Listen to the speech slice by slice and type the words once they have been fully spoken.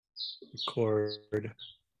record.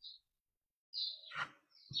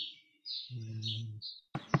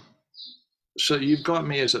 So you've got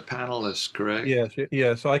me as a panelist, correct? Yes,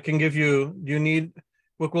 yeah. So I can give you. You need.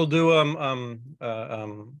 What we'll do.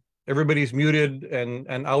 Everybody's muted,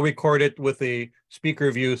 and I'll record it with the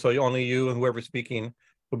speaker view, so only you and whoever's speaking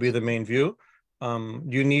will be the main view.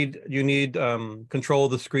 You need control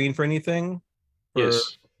of the screen for anything?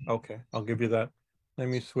 Yes. Okay, I'll give you that. Let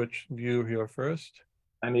me switch view here first.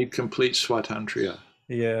 I need complete swatantriya.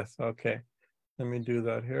 Yes, okay. Let me do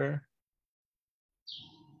that here.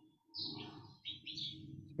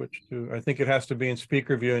 Switch to, I think it has to be in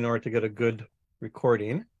speaker view in order to get a good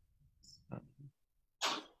recording.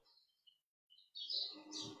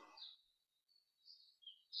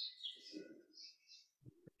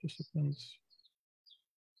 Participants.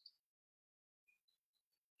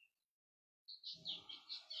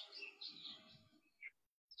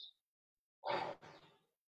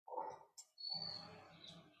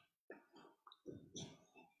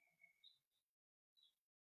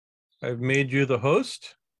 I've made you the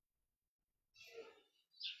host.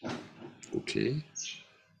 Okay.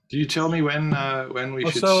 Do you tell me when we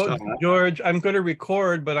should start? George, I'm going to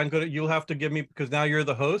record, but you'll have to give me, because now you're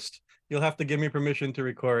the host, you'll have to give me permission to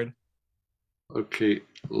record. Okay,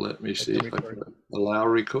 let me see if I can allow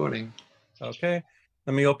recording. Okay,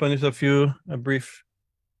 let me open this a brief.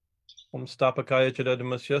 Om Stapakaya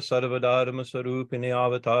Chidadamasya Sarvadharma Sarupine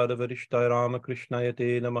Avatara Varishta Rama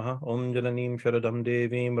Krishnayate Namaha Om Jananim Sharadam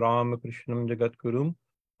Devim Rama Krishnam Jagatkurum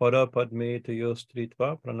Para Padme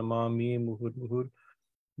Tayostritva Pranamami Muhur Muhur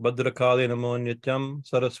Badrakali Namo Nityam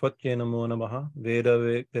Saraswatye Namo Namaha Veda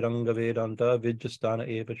Viranga Vedanta Vijjastana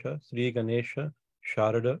Evasha Sri Ganesha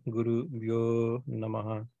Sharada Guru Vyo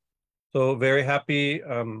Namaha. So very happy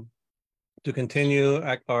to continue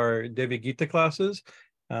our Devi Gita classes.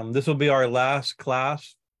 This will be our last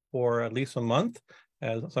class for at least a month,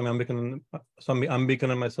 as Swami Ambika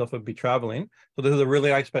and myself will be traveling. So this is a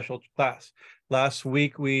really nice special class. Last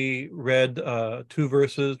week we read 2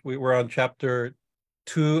 verses. We were on chapter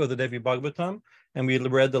 2 of the Devi Bhagavatam, and we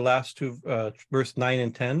read the last 2, verse 9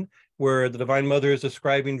 and 10, where the Divine Mother is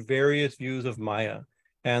describing various views of Maya.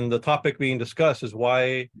 And the topic being discussed is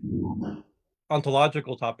why,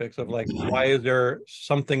 ontological topics of like, why is there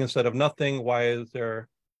something instead of nothing? Why is there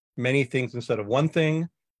many things instead of one thing?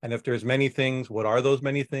 And if there's many things, what are those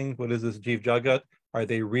many things? What is this Jiv Jagat? Are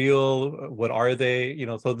they real? What are they?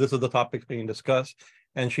 So this is the topics being discussed.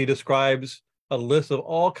 And she describes a list of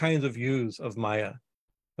all kinds of views of Maya.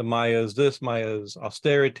 The Maya is this, Maya is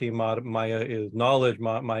austerity, Maya is knowledge,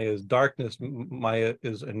 Maya is darkness, Maya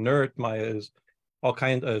is inert, Maya is all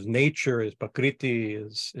kinds of nature, is prakriti,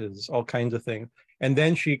 is all kinds of things. And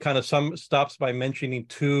then she kind of stops by mentioning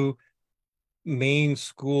 2 main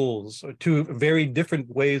schools, or 2 very different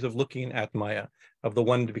ways of looking at Maya, of the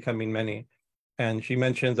one becoming many. And she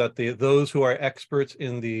mentions that those who are experts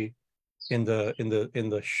in the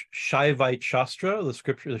Shaivite-śāstra, the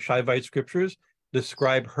scripture, the Shaivite scriptures,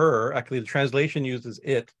 describe her. Actually, the translation uses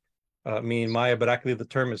it, meaning Maya, but actually the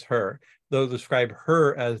term is her. Those describe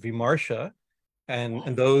her as Vimarśa,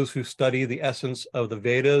 and those who study the essence of the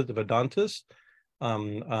Vedas, the Vedantins,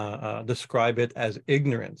 describe it as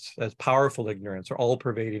ignorance, as powerful ignorance, or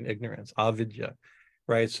all-pervading ignorance, avidya,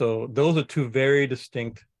 right? So those are 2 very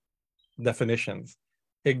distinct definitions,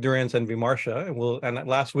 ignorance and Vimarśa. And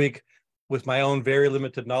last week, with my own very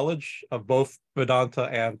limited knowledge of both Vedanta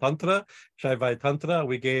and Tantra, Shaivite Tantra,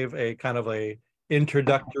 we gave a kind of a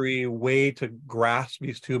introductory way to grasp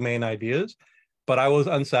these 2 main ideas. But I was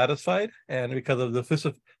unsatisfied, and because of the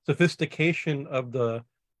sophistication of the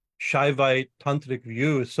Shaivite tantric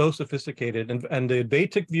view is so sophisticated, and the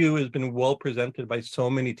Vedic view has been well presented by so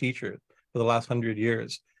many teachers for the last 100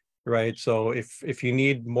 years, right? So if you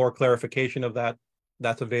need more clarification of that,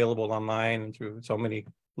 that's available online and through so many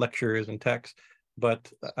lectures and texts.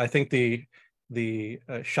 But I think the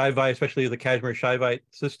Shaivite, especially the Kashmir Shaivite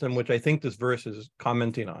system, which I think this verse is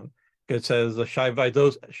commenting on, it says the Shaivite,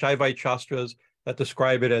 those Shaivite Shastras that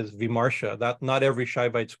describe it as Vimarśa. That not every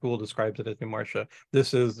Shaivite school describes it as Vimarśa.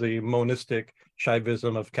 This is the monistic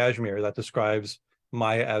Shaivism of Kashmir that describes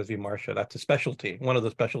Maya as Vimarśa. That's a specialty, one of the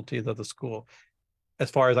specialties of the school, as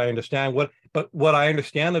far as I understand. What I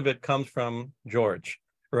understand of it comes from George,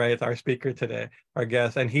 right? Our speaker today, our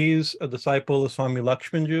guest, and he's a disciple of Swami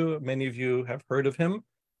Lakshmanjoo. Many of you have heard of him.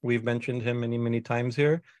 We've mentioned him many, many times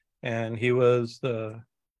here, and he was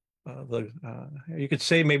you could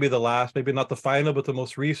say maybe the last, maybe not the final, but the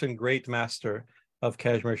most recent great master of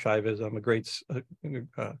Kashmir Shaivism, a great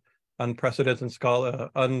unprecedented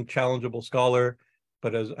scholar, unchallengeable scholar,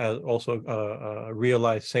 but as also a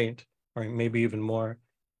realized saint, or maybe even more.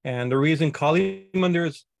 And the reason Kali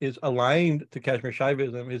Mandir is aligned to Kashmir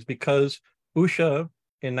Shaivism is because Usha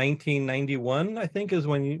in 1991, I think, is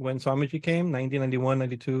when Swamiji came, 1991,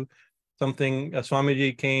 92, something.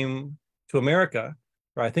 Swamiji came to America,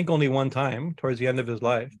 or I think only one time towards the end of his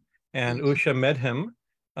life. And Usha met him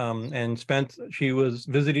and she was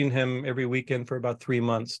visiting him every weekend for about 3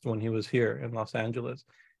 months when he was here in Los Angeles.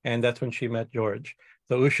 And that's when she met George.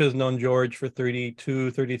 So Usha's known George for 32,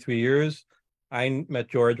 33 years. I met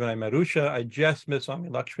George when I met Usha. I just met Swami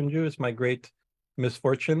Lakshmanjoo. It's my great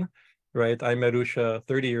misfortune, right? I met Usha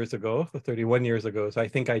 30 years ago, 31 years ago. So I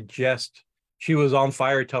think she was on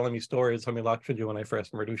fire telling me stories, Swami Lakshmanjoo, when I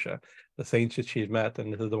first met Usha, the saints that she'd met,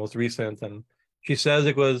 and this is the most recent. And she says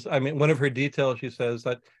it was, one of her details, she says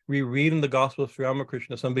that we read in the Gospel of Sri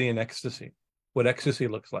Ramakrishna somebody in ecstasy, what ecstasy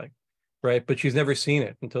looks like, right? But she's never seen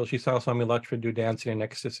it until she saw Swami Lakshmanjoo dancing in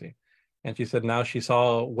ecstasy. And she said now she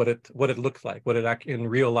saw what it looked like, what it in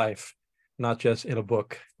real life, not just in a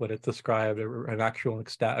book, what it described, a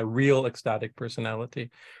real ecstatic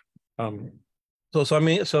personality. So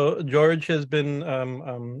George has been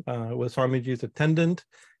was Swamiji's attendant,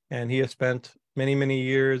 and he has spent many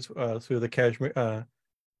years through the Kashmir now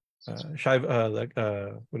it's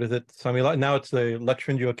the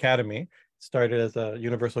Lakshmanjoo Academy. Started as a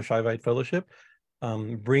Universal Shaivite Fellowship,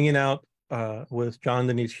 bringing out with John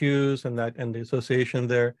Denise Hughes and the association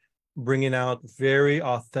there, bringing out very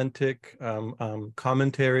authentic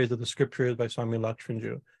commentaries of the scriptures by Swami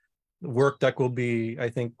Lakshmanjoo. Work that will be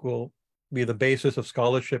the basis of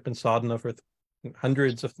scholarship and sadhana for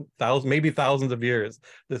hundreds of thousands, maybe thousands of years.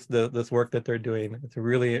 This work that they're doing, it's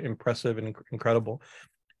really impressive and incredible.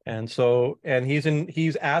 And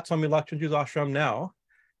he's at Swami Lakshmanjoo's ashram now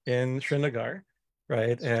in Srinagar,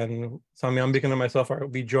 right? And Swami Ambika and myself will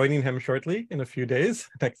be joining him shortly in a few days,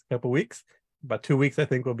 next couple of weeks. About 2 weeks, I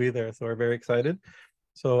think, we'll be there. So we're very excited.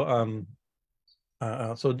 So,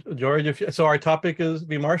 George, so our topic is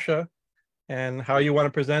Vimarśa, and how you want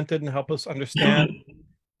to present it and help us understand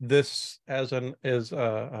this as a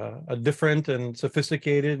different and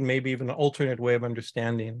sophisticated, maybe even an alternate way of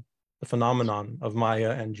understanding the phenomenon of Maya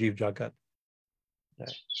and Jeev Jagat.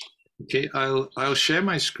 Okay, I'll share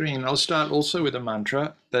my screen. I'll start also with a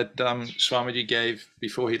mantra that Swamiji gave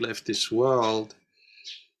before he left this world.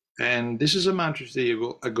 And this is a mantra to the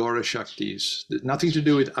Agora Shaktis. Nothing to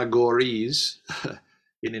do with Agoris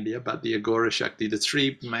in India, but the Agora Shakti, the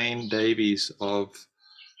three main Devis of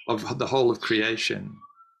the whole of creation,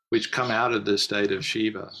 which come out of the state of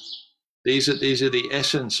Shiva. These are the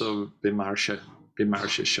essence of Vimarśa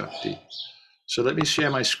Shakti. So let me share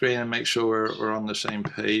my screen and make sure we're on the same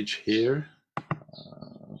page here.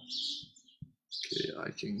 Okay,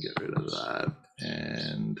 I can get rid of that.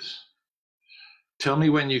 And tell me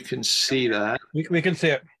when you can see that. We can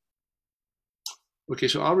see it. Okay,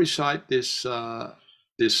 so I'll recite this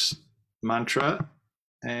this mantra,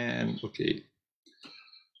 and okay.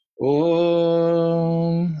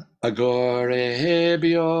 Om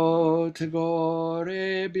Agorebhyo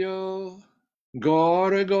Tagorebhyo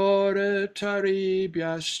Gora Gora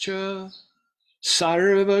Taribhyascha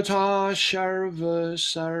Sarvata Sharva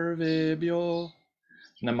Sarvebhyo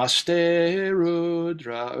Namaste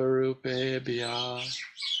Rudra Urupebhya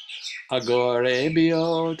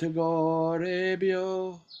Agorebhyo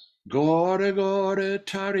Tagorebhyo Gora Gora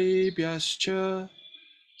Taribhyascha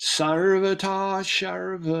Sarvata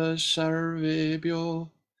Sharva Sarvebhyo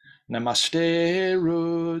Namaste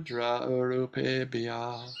Rudra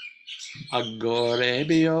Urupebhya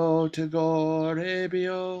Agorebhyo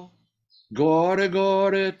Tagorebhyo Gora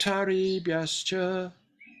Gora Taribhyascha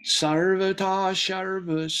Sarvata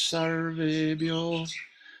Sharva Sarvebhyo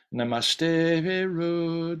Namaste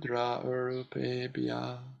Rudra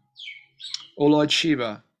Urupebhya. O Lord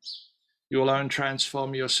Shiva, you alone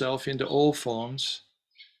transform yourself into all forms,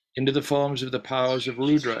 into the forms of the powers of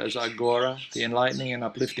Rudra as Agora, the enlightening and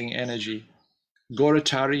uplifting energy,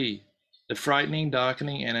 Goratari, the frightening,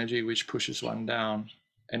 darkening energy which pushes one down,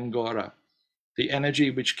 and Gora, the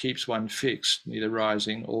energy which keeps one fixed, neither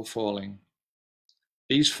rising or falling.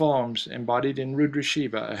 These forms, embodied in Rudra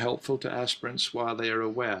Shiva, are helpful to aspirants while they are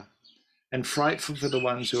aware, and frightful for the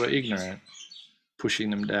ones who are ignorant, pushing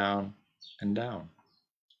them down and down.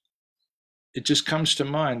 It just comes to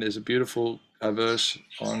mind, there's a beautiful verse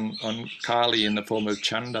on Kali in the form of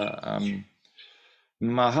Chanda.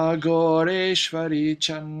 Mahagoreshvari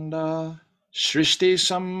Chanda, Srishti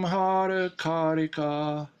Samhara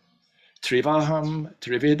Karika, Trivaham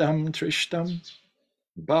Trividam Trishtam,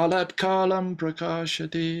 Balat Kalam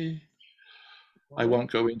Prakashati. I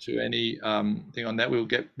won't go into any thing on that. We'll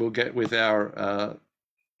get with our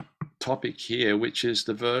topic here, which is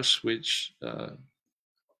the verse which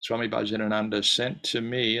Swami Bhajanananda sent to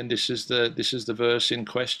me, and this is the verse in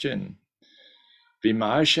question.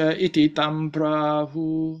 Vimarśa iti tam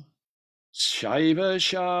prāhuḥ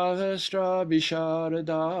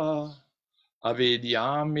śaiva-śāstra-viśāradāḥ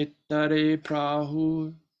avidyāmitare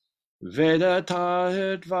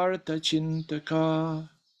prāhur-veda-tattvārtha-cintakāḥ.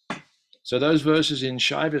 So those verses in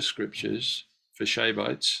Shaiva scriptures for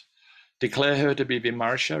Shaivites declare her to be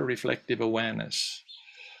Vimarśa, reflective awareness,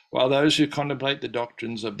 while those who contemplate the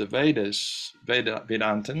doctrines of the Vedas,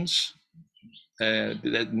 Vedantins, and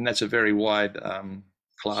that's a very wide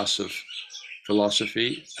class of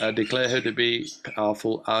philosophy, declare her to be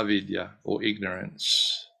powerful avidya, or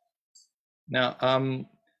ignorance. Now,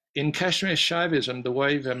 in Kashmir Shaivism, the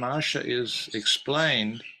way Vimarśa is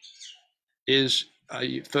explained is,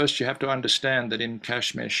 first you have to understand that in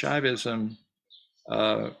Kashmir Shaivism,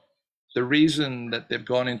 the reason that they've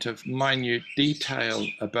gone into minute detail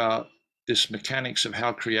about this mechanics of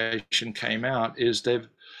how creation came out is they've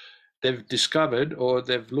discovered, or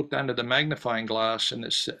they've looked under the magnifying glass, and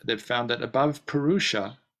they've found that above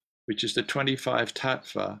Purusha, which is the 25th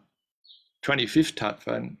tattva,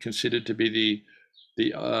 and considered to be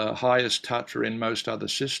the highest tattva in most other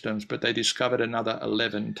systems, but they discovered another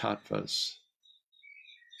 11 tattvas.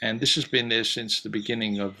 And this has been there since the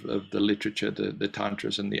beginning of the literature, the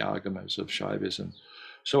tantras and the agamas of Shaivism.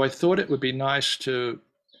 So I thought it would be nice to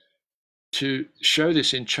show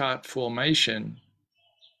this in chart formation,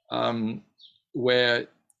 where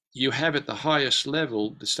you have at the highest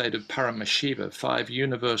level the state of Paramashiva, 5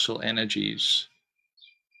 universal energies.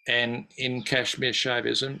 And in Kashmir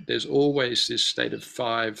Shaivism, there's always this state of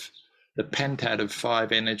 5, the pentat of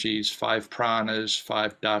 5 energies, 5 pranas,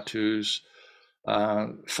 5 dhatus,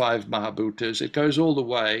 5 mahabhutas. It goes all the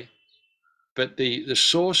way, but the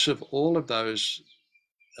source of all of those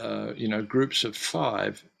groups of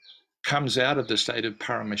 5 comes out of the state of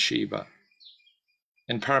Paramashiva.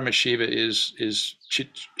 And Paramashiva is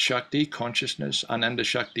Chit Shakti, consciousness, Ananda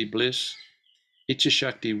Shakti, bliss, Icha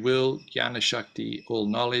Shakti, will, Jnana Shakti, all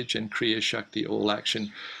knowledge, and Kriya Shakti, all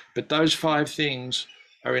action. But those 5 things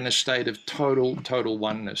are in a state of total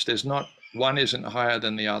oneness. There's not, one isn't higher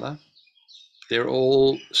than the other. They're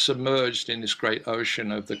all submerged in this great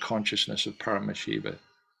ocean of the consciousness of Paramashiva.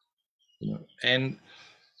 And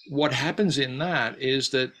what happens in that is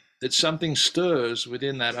that something stirs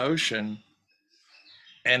within that ocean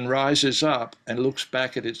and rises up and looks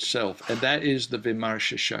back at itself. And that is the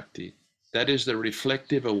Vimarśa Shakti. That is the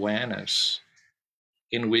reflective awareness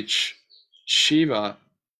in which Shiva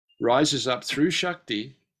rises up through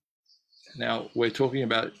Shakti. Now, we're talking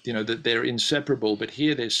about, that they're inseparable, but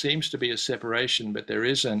here there seems to be a separation, but there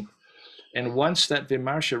isn't. And once that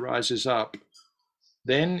Vimarśa rises up,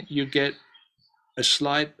 then you get a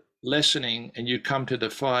slight lessening and you come to the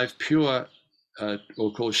 5 pure,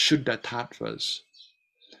 or called Shuddha Tattvas.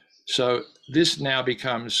 So this now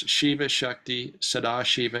becomes Shiva, Shakti,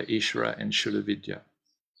 Sadashiva, Ishvara, and Shuddha Vidya.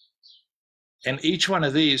 And each one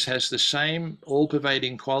of these has the same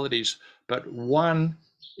all-pervading qualities, but one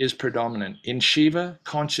is predominant. In Shiva,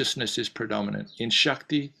 consciousness is predominant. In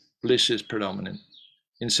Shakti, bliss is predominant.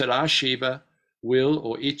 In Sadashiva, will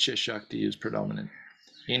or Icha Shakti is predominant.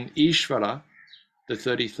 In Ishvara, the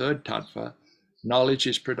 33rd tattva, knowledge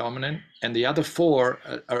is predominant, and the other 4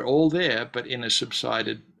 are all there, but in a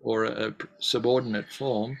subsided or a subordinate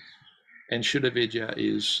form, and Shuddha Vidya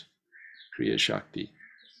is Kriya Shakti.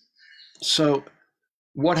 So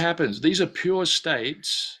what happens? These are pure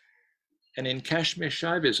states, and in Kashmir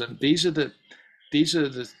Shaivism,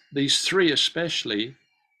 these 3 especially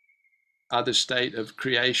are the state of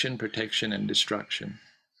creation, protection, and destruction.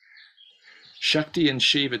 Shakti and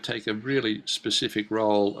Shiva take a really specific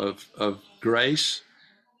role of grace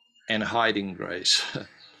and hiding grace,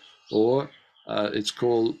 or it's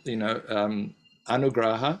called,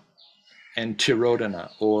 anugraha and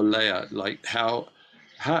tirodhana, or laya, like how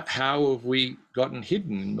have we gotten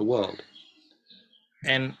hidden in the world?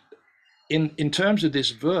 And in terms of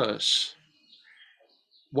this verse,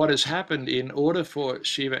 what has happened in order for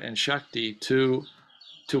Shiva and Shakti to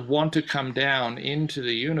want to come down into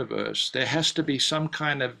the universe, there has to be some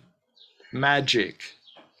kind of magic,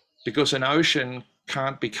 because an ocean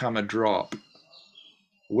can't become a drop.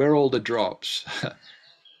 We're all the drops.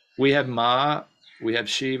 We have Ma, we have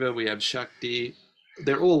Shiva, we have Shakti.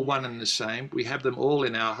 They're all one and the same. We have them all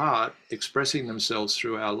in our heart, expressing themselves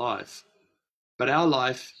through our life. But our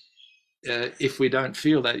life, if we don't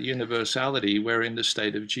feel that universality, we're in the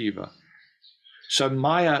state of jiva. So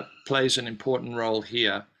Maya plays an important role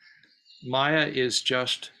here. Maya is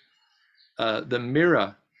just the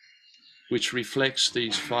mirror which reflects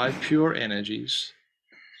these 5 pure energies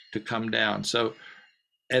to come down. So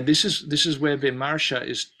this is where Vimarśa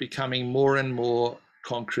is becoming more and more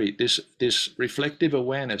concrete. This reflective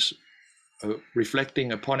awareness,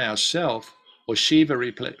 reflecting upon ourself, or Shiva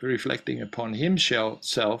reflecting upon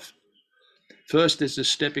himself. First, there's a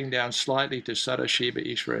stepping down slightly to Sada, Shiva,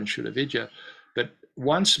 Ishvara, and Shuddha Vidya, but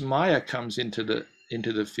once Maya comes into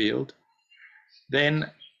the field, then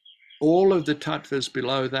all of the tattvas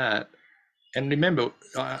below that. And remember,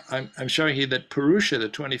 I'm showing here that Purusha, the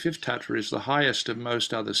 25th tattva, is the highest of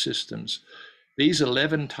most other systems. These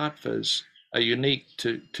 11 tattvas are unique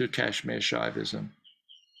to Kashmir Shaivism.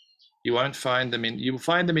 You won't find them you'll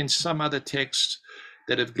find them in some other texts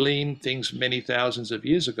that have gleaned things many thousands of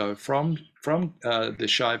years ago from the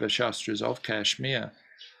Shaiva-śāstras of Kashmir.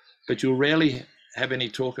 But you'll rarely have any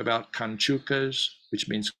talk about kanchukas, which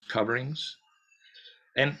means coverings.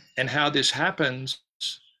 And how this happens,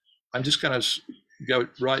 I'm just going to go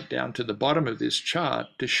right down to the bottom of this chart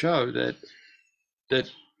to show that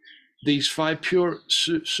these 5 pure,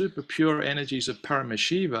 super pure energies of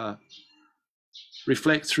Paramashiva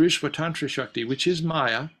reflect through Swatantra Shakti, which is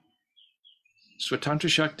Maya. Swatantra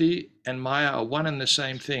Shakti and Maya are one and the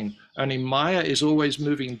same thing. Only Maya is always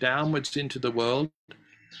moving downwards into the world,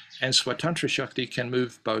 and Swatantra Shakti can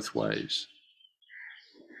move both ways.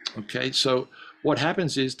 Okay, so what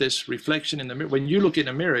happens is this reflection in the mirror. When you look in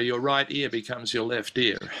a mirror, your right ear becomes your left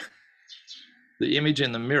ear. The image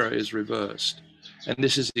in the mirror is reversed. And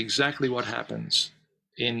this is exactly what happens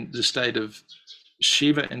in the state of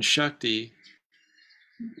Shiva and Shakti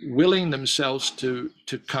willing themselves to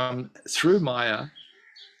come through Maya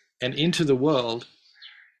and into the world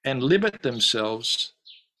and limit themselves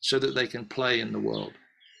so that they can play in the world.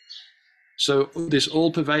 So this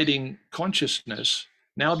all-pervading consciousness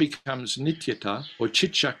now becomes nityata, or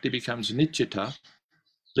chit shakti becomes nityata,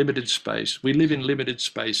 limited space. We live in limited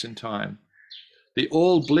space and time. The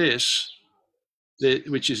all bliss,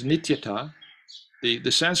 which is nityata,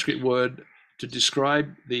 the Sanskrit word to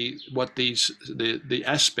describe the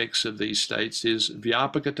aspects of these states is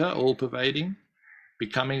vyapakata, all pervading,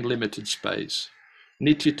 becoming limited space.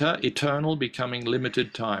 Nityata, eternal, becoming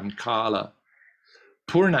limited time, kala.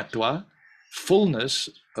 Purnatva, fullness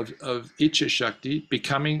of Icha Shakti,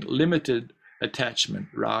 becoming limited attachment,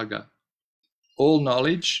 raga. All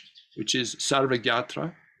knowledge, which is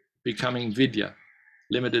sarvagyatra, becoming vidya,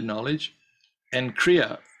 limited knowledge. And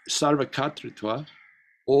kriya, sarvakatritva,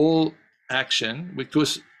 all action,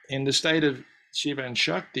 because in the state of Shiva and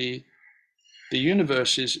Shakti, the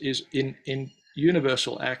universe is in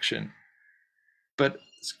universal action. But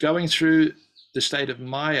going through the state of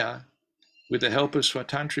Maya with the help of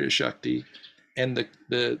Swatantra Shakti and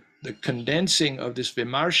the condensing of this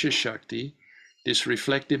Vimarśa Shakti, this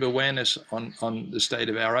reflective awareness on the state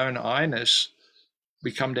of our own I-ness,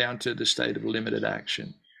 we come down to the state of limited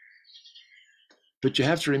action. But you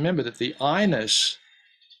have to remember that the I-ness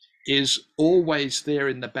is always there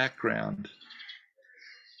in the background.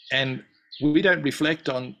 And we don't reflect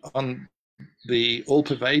on the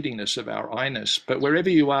all-pervadingness of our I-ness, but wherever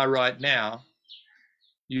you are right now,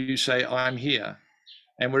 you say, I'm here.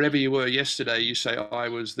 And wherever you were yesterday, you say, I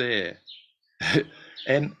was there.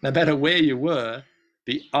 And no matter where you were,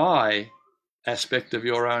 the I aspect of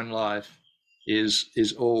your own life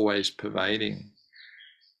is always pervading.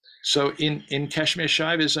 So in Kashmir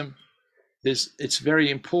Shaivism, it's very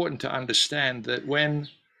important to understand that when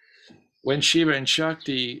Shiva and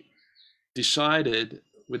Shakti decided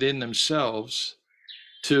within themselves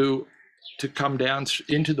to come down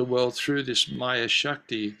into the world through this Maya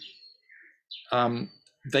Shakti,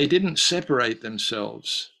 they didn't separate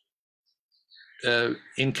themselves.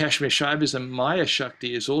 In Kashmir Shaivism, Maya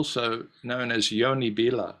Shakti is also known as Yoni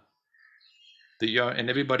Bila. And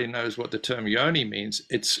everybody knows what the term Yoni means.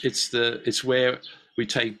 It's where we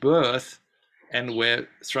take birth and we're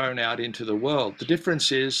thrown out into the world. The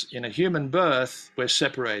difference is, in a human birth, we're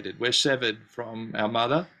separated, we're severed from our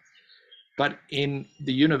mother. But in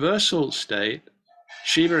the universal state,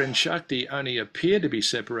 Shiva and Shakti only appear to be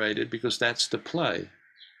separated because that's the play.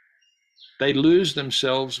 They lose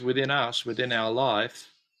themselves within us, within our life,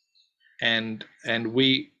 and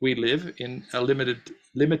we live in a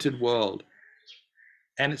limited world.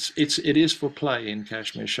 And it is for play in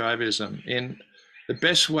Kashmir Shaivism. In the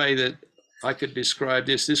best way that I could describe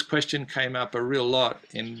this question came up a real lot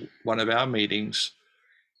in one of our meetings,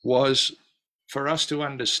 was for us to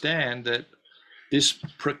understand that this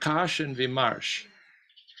Prakash and Vimarsh,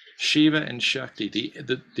 Shiva and Shakti,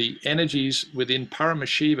 the energies within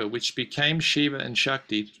Paramashiva, which became Shiva and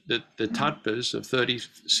Shakti, the tattvas of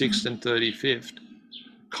 36th and 35th,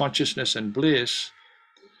 consciousness and bliss,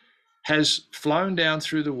 has flown down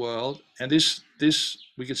through the world, and this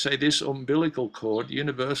we could say this umbilical cord,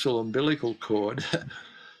 universal umbilical cord,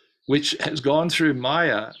 which has gone through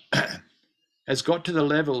Maya, has got to the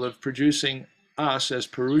level of producing us as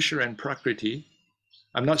Purusha and Prakriti.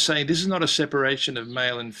 I'm not saying this is not a separation of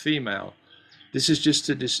male and female. This is just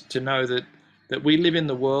to know that we live in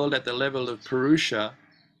the world at the level of Purusha,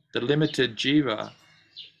 the limited jiva,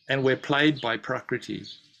 and we're played by Prakriti.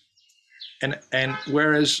 And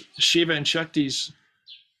whereas Shiva and Shakti's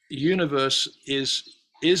universe is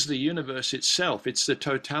the universe itself, it's the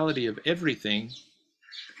totality of everything.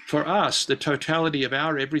 For us, the totality of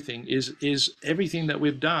our everything is everything that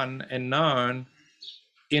we've done and known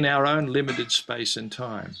in our own limited space and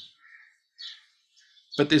time.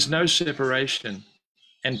 But there's no separation.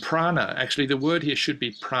 And prana, actually the word here should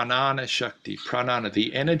be pranana shakti. Pranana,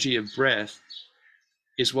 the energy of breath,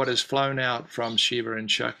 is what has flown out from Shiva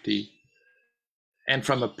and Shakti. And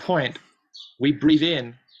from a point, we breathe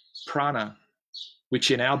in prana,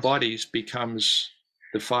 which in our bodies becomes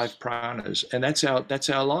the 5 pranas. And that's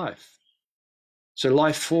our life. So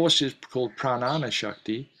life force is called pranana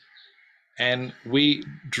shakti. And we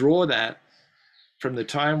draw that from the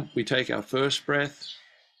time we take our first breath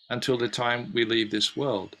until the time we leave this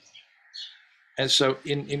world. And so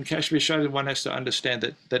in Kashmir Shaivism, one has to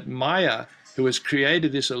understand that Maya, who has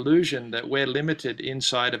created this illusion that we're limited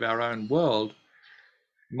inside of our own world,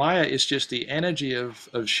 Maya is just the energy of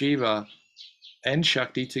Shiva and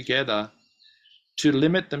Shakti together to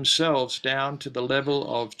limit themselves down to the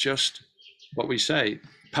level of just what we say,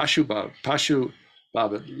 Pashu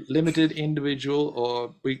Baba, limited individual,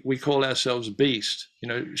 or we call ourselves beast. You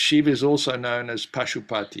know, Shiva is also known as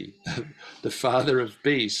Pashupati, the father of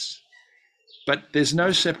beasts. But there's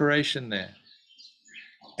no separation there.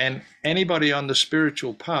 And anybody on the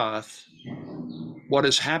spiritual path, what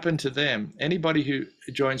has happened to them, anybody who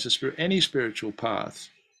joins any spiritual path,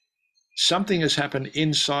 something has happened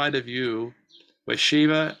inside of you where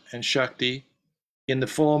Shiva and Shakti, in the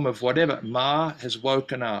form of whatever, Ma has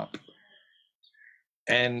woken up.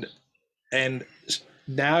 And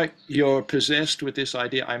now you're possessed with this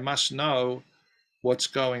idea, I must know what's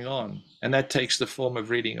going on. And that takes the form of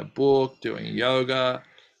reading a book, doing yoga,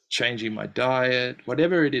 changing my diet,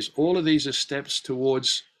 whatever it is. All of these are steps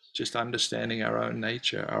towards just understanding our own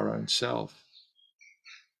nature, our own self.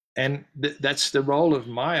 And that's the role of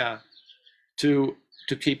Maya to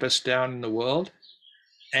keep us down in the world.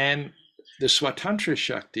 And the Swatantra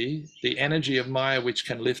Shakti, the energy of Maya which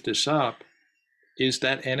can lift us up, is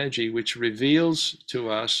that energy which reveals to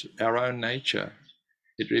us our own nature.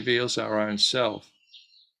 It reveals our own self.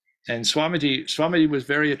 And Swamiji was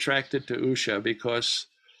very attracted to Usha because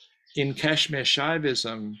in Kashmir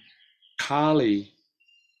Shaivism, Kali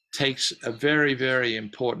takes a very, very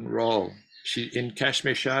important role. In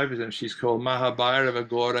Kashmir Shaivism, she's called Mahabhairava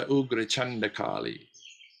Gora Ugra Chanda Kali.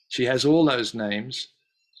 She has all those names,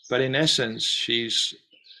 but in essence, she's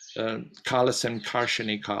Kalasan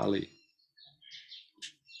Karshani Kali.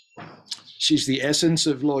 She's the essence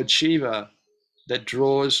of Lord Shiva that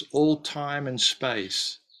draws all time and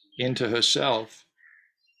space into herself.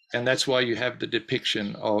 And that's why you have the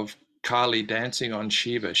depiction of Kali dancing on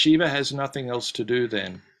Shiva. Shiva has nothing else to do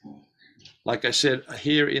then. Like I said,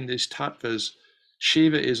 here in these tattvas,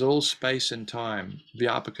 Shiva is all space and time,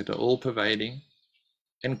 Vyapakata, all pervading.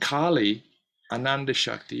 And Kali, Ananda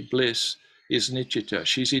Shakti, bliss, is Nityata.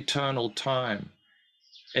 She's eternal time.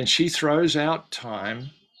 And she throws out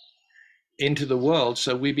time into the world,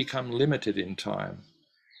 so we become limited in time.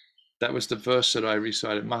 That was the verse that I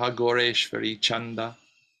recited. Mahagoreshvari Chanda,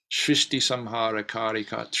 Shrishti Samhara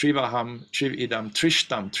Karika, Trivaham, Trividam,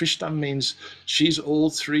 Trishtam. Trishtam means she's all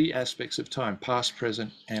 3 aspects of time, past,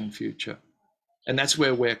 present, and future. And that's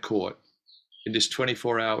where we're caught in this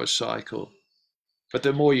 24-hour cycle. But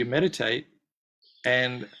the more you meditate,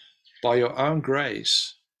 and by your own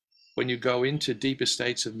grace, when you go into deeper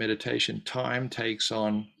states of meditation, time takes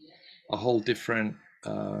on a whole different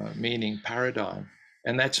meaning paradigm.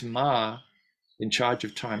 And that's Ma in charge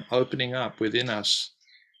of time, opening up within us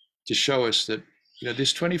to show us that, you know,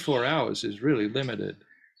 this 24 hours is really limited.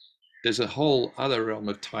 There's a whole other realm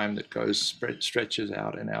of time that stretches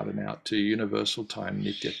out and out and out to universal time,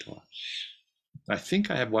 Nityatva. I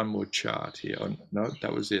think I have one more chart here. Oh, no,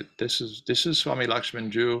 that was it. This is Swami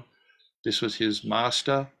Lakshmanjoo. This was his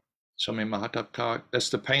master, Swami Mahatapkar. That's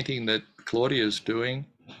the painting that Claudia is doing.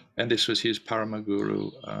 And this was his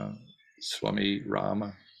Paramaguru, Swami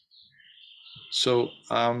Rama. So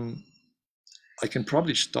I can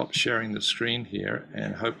probably stop sharing the screen here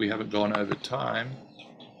and hope we haven't gone over time.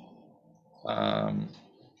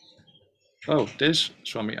 Oh, there's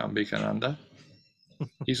Swami Ambikananda.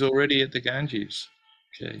 He's already at the Ganges.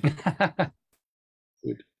 Okay.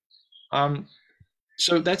 Good.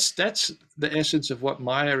 So that's the essence of what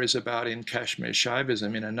Maya is about in Kashmir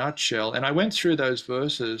Shaivism in a nutshell. And I went through those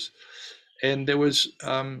verses, and there was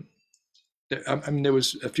there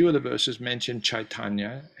was a few of the verses mentioned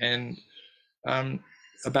Chaitanya, and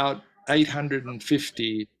about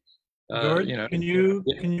 850. George, You know, can you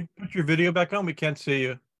yeah. put your video back on? We can't see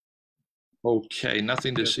you. Okay,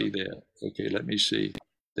 nothing to see there. Okay, let me see.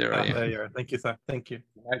 There I am. There you are. Thank you, sir. Thank you.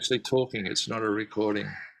 I'm actually talking. It's not a recording.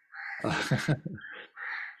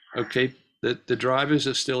 Okay, the drivers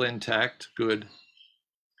are still intact. Good,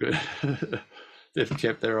 good. They've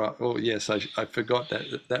kept their. Oh yes, I forgot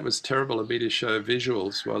that. That was terrible of me to show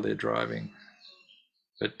visuals while they're driving.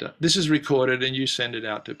 But this is recorded, and you send it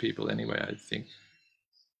out to people anyway. I think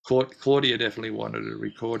Claudia definitely wanted a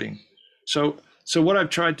recording. So what I've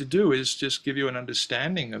tried to do is just give you an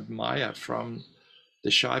understanding of Maya from the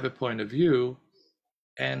Shaiva point of view,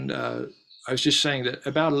 and I was just saying that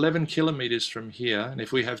about 11 kilometers from here, and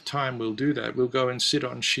if we have time, we'll do that. We'll go and sit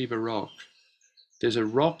on Shiva Rock. There's a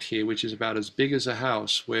rock here which is about as big as a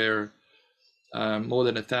house, where more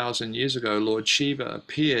than 1,000 years ago, Lord Shiva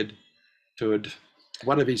appeared to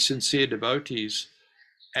one of his sincere devotees,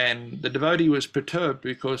 and the devotee was perturbed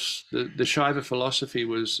because the Shaiva philosophy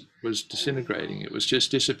was disintegrating. It was just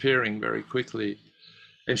disappearing very quickly.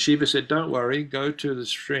 And Shiva said, "Don't worry, go to the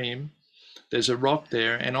stream. There's a rock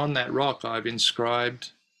there, and on that rock I've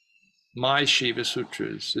inscribed my Shiva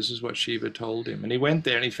Sutras." This is what Shiva told him. And he went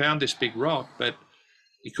there and he found this big rock, but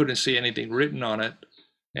he couldn't see anything written on it.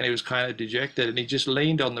 And he was kind of dejected, and he just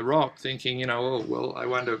leaned on the rock thinking, you know, oh, well, I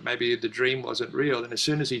wonder, maybe the dream wasn't real. And as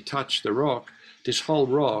soon as he touched the rock, this whole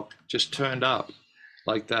rock just turned up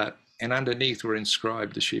like that. And underneath were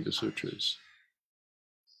inscribed the Shiva Sutras.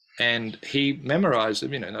 And he memorized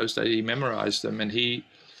them, you know, in those days he memorized them, and he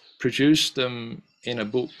produced them in a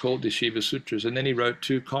book called the Shiva Sutras. And then he wrote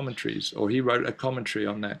 2 commentaries, or he wrote a commentary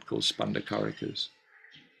on that called Spandakarikas.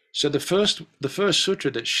 So the first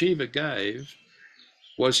sutra that Shiva gave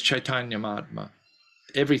was Chaitanya Mahatma.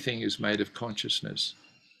 Everything is made of consciousness.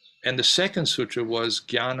 And the second sutra was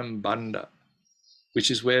Jnanam Bandha,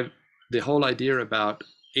 which is where the whole idea about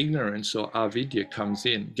ignorance or avidya comes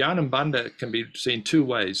in. Jnanam Bandha can be seen 2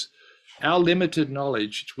 ways. Our limited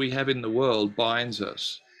knowledge which we have in the world binds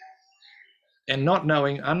us. And not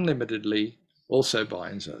knowing unlimitedly also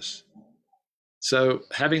binds us. So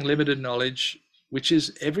having limited knowledge, which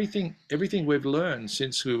is everything we've learned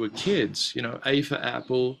since we were kids, you know, A for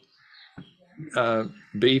apple,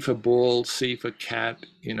 B for ball, C for cat,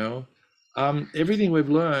 you know, everything we've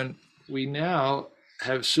learned, we now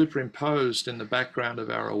have superimposed in the background of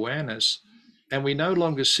our awareness, and we no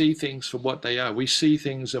longer see things for what they are. We see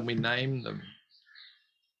things and we name them.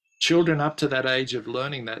 Children up to that age of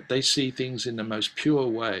learning that, they see things in the most pure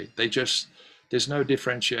way. There's no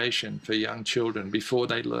differentiation for young children before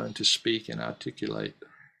they learn to speak and articulate,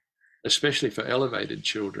 especially for elevated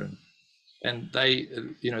children. And they,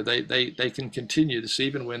 you know, they can continue this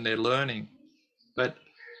even when they're learning. But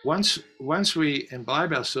once we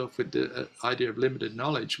imbibe ourselves with the idea of limited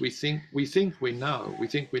knowledge, we think we know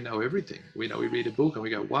everything. We read a book and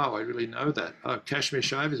we go, wow, I really know that. Oh, Kashmir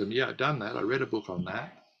Shaivism, yeah, I've done that. I read a book on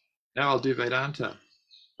that. Now I'll do Vedanta.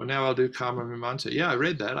 Well, now I'll do Karma Mimamsa. Yeah, I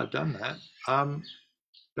read that. I've done that.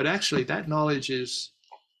 But actually, that knowledge is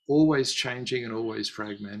always changing and always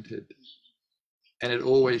fragmented. And it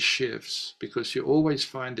always shifts, because you always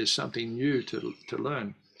find there's something new to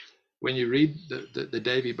learn. When you read the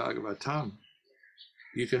Devi Bhagavatam,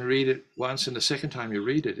 you can read it once, and the second time you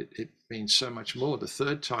read it, it means so much more. The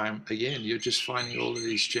third time, again, you're just finding all of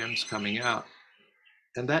these gems coming out.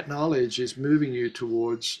 And that knowledge is moving you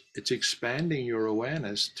towards, it's expanding your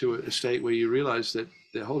awareness to a state where you realize that,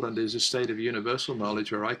 hold on, there's a state of universal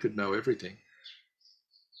knowledge where I could know everything.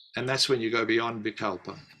 And that's when you go beyond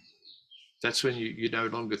vikalpa. That's when you no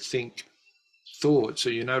longer think thoughts,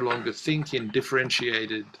 or you no longer think in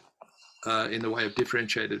differentiated, in the way of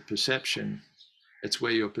differentiated perception. It's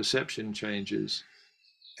where your perception changes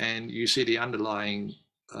and you see the underlying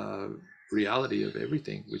reality of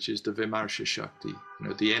everything, which is the Vimarśa Shakti, you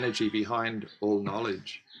know, the energy behind all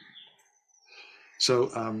knowledge. So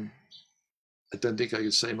I don't think I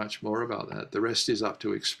could say much more about that. The rest is up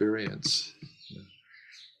to experience.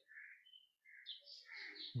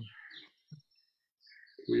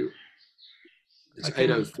 It's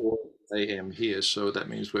 8:04 a.m. here, so that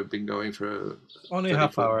means we've been going for only a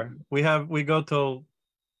half hour. We go till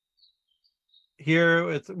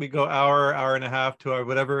here. We go hour and a half, 2 hours,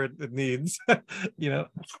 whatever it needs, you know.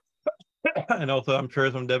 And also, I'm sure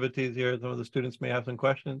some devotees here, some of the students may have some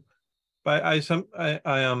questions. But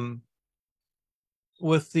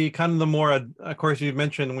with the kind of the more, of course, you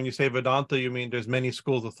mentioned when you say Vedanta, you mean there's many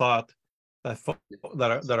schools of thought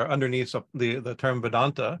that are underneath the term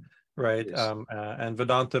Vedanta, right? Yes. And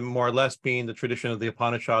Vedanta more or less being the tradition of the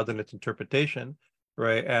Upanishads and its interpretation,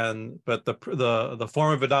 right? But the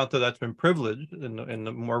form of Vedanta that's been privileged in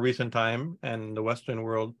the more recent time and the Western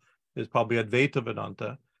world is probably Advaita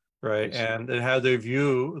Vedanta, right? Yes. And it has a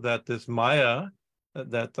view that this Maya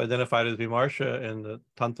that's identified as Vimarśa in the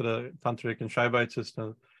tantric and Shaivite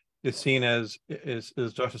system is seen as is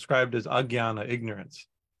just described as agyana, ignorance,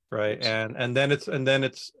 right? Yes. And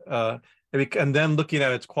then looking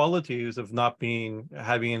at its qualities of not being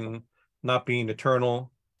eternal,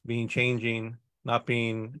 being changing, not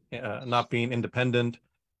being independent.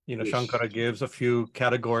 Yes. Shankara gives a few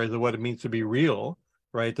categories of what it means to be real,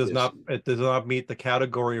 right? It does not meet the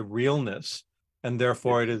category of realness, and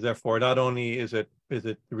therefore not only is it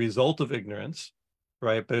the result of ignorance,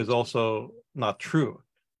 right, but is also not true,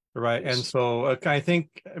 right? Yes. And so I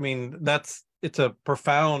think, I mean, it's a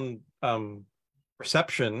profound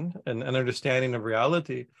perception and understanding of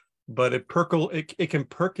reality, but it can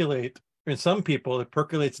percolate in some people. It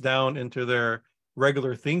percolates down into their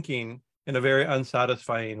regular thinking in a very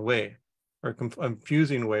unsatisfying way or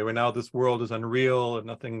confusing way, where now this world is unreal and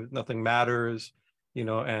nothing matters,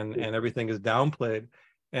 and everything is downplayed.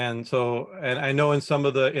 And so, and I know in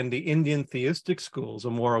the Indian theistic schools,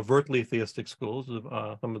 or more overtly theistic schools,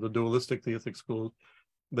 some of the dualistic theistic schools,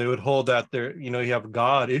 they would hold that you have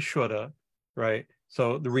God, Ishvara, right?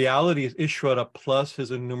 So the reality is Ishvara plus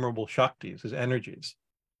his innumerable Shaktis, his energies,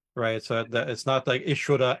 right? So that it's not like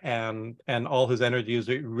Ishvara and all his energies,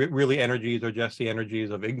 really energies are just the energies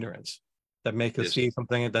of ignorance that make us see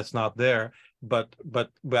something that's not there, but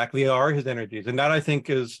actually are his energies. And that, I think,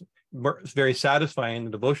 is very satisfying.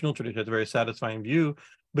 The devotional tradition has a very satisfying view,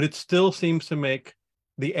 but it still seems to make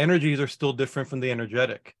the energies are still different from the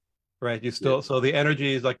energetic, right? So the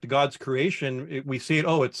energies, like the God's creation, we see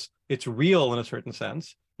it, it's real in a certain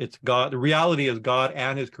sense. It's God. The reality is God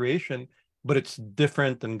and his creation, but it's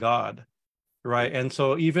different than God, right? And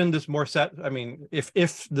so even this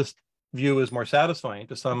if this view is more satisfying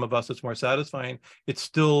to some of us, it's more satisfying, it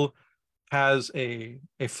still has a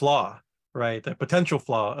flaw, right? A potential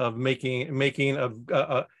flaw of making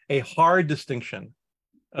a hard distinction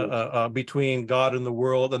between God and the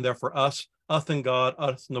world, and therefore us and God,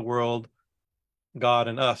 us and the world, God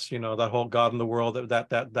and us. That whole God and the world,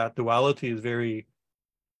 that duality is very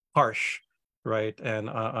harsh, right?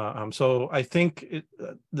 And so I think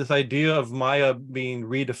this idea of Maya being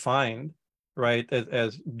redefined, right,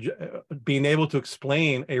 as being able to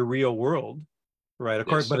explain a real world, right, of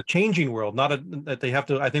course, but a changing world, not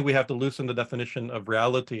I think we have to loosen the definition of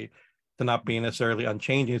reality to not be necessarily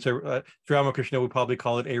unchanging. So Sri Ramakrishna would probably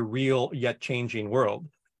call it a real yet changing world,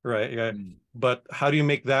 right? But how do you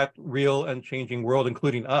make that real and changing world,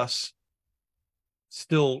 including us,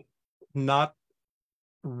 still not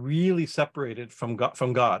really separated from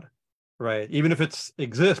God, right? Even if it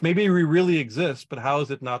exists, maybe we really exist, but how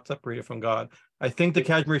is it not separated from God? I think the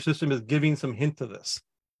Kashmiri system is giving some hint to this.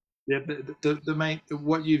 Yeah, the main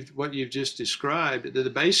what you've just described, the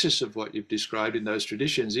basis of what you've described in those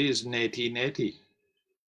traditions is neti.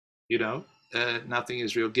 Nothing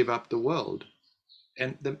is real. Give up the world.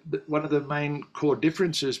 And one of the main core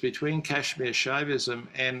differences between Kashmir Shaivism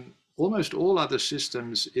and almost all other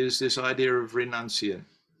systems is this idea of renunciation.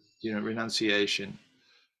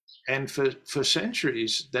 And for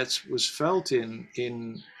centuries, that was felt in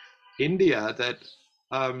India, that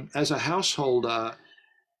as a householder,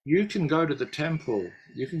 you can go to the temple,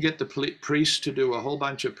 you can get the priest to do a whole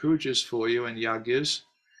bunch of pujas for you and yagyas,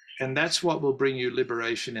 and that's what will bring you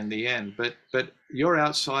liberation in the end. But you're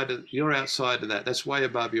outside of that. That's way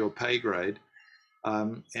above your pay grade,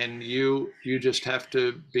 and you just have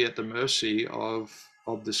to be at the mercy of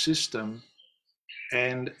the system.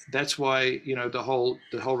 And that's why the whole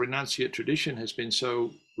renunciate tradition has been so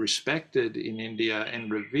respected in India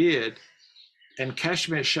and revered. And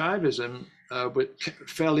Kashmir Shaivism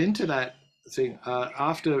fell into that thing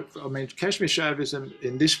Kashmir Shaivism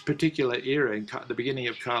in this particular era, in the beginning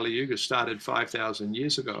of Kali Yuga, started 5,000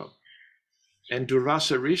 years ago. And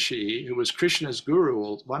Durvasa Rishi, who was Krishna's guru,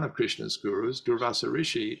 or one of Krishna's gurus, Durvasa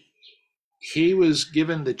Rishi, he was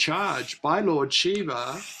given the charge by Lord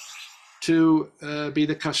Shiva to be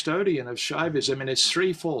the custodian of Shaivism in its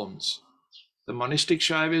three forms: the monistic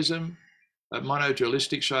Shaivism,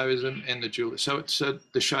 mono-dualistic Shaivism, and the dualist. So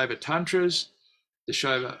the Shaiva Tantras, the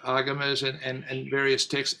Shaiva Agamas, and various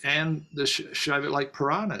texts, and the Shaiva, like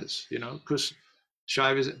Puranas, because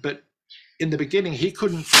Shaivism. But in the beginning, he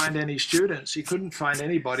couldn't find any students. He couldn't find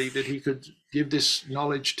anybody that he could give this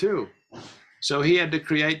knowledge to. So he had to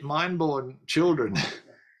create mind-born children,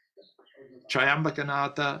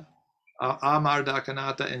 Triambakanatha,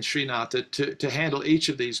 Amardakanatha, and Srinatha, to handle each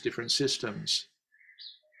of these different systems.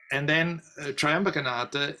 And then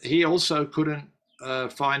Triambakanatha, he also couldn't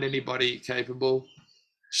find anybody capable.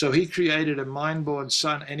 So he created a mind-born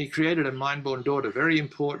son, and he created a mind-born daughter, very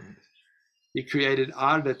important. He created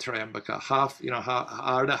Ardha Triambaka,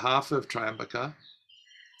 Ardha, half of Triambaka.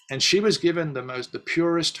 And she was given the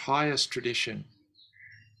purest, highest tradition.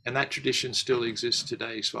 And that tradition still exists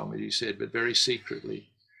today, Swamiji said, but very secretly.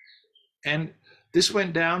 And this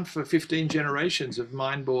went down for 15 generations of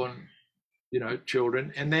mind-born,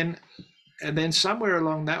 children. And then somewhere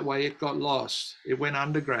along that way, it got lost. It went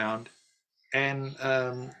underground. And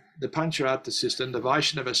the Pancharata system, the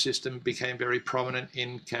Vaishnava system, became very prominent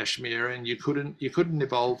in Kashmir, and you couldn't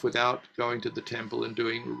evolve without going to the temple and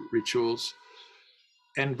doing rituals.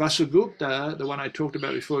 And Vasugupta, the one I talked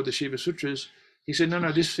about before, the Shiva Sutras, he said,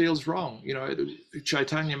 no, this feels wrong.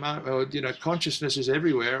 Chaitanya, consciousness is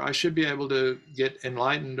everywhere. I should be able to get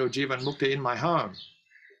enlightened or Jivan Mukta in my home.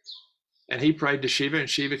 And he prayed to Shiva, and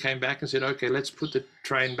Shiva came back and said, okay, let's put the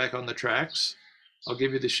train back on the tracks. I'll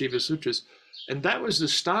give you the Shiva Sutras. And that was the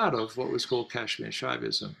start of what was called Kashmir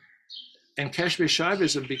Shaivism. And Kashmir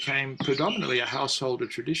Shaivism became predominantly a householder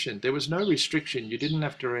tradition. There was no restriction. You didn't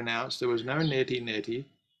have to renounce. There was no neti.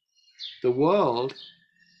 The world,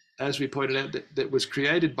 as we pointed out, that was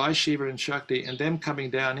created by Shiva and Shakti and them coming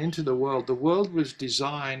down into the world was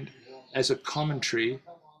designed as a commentary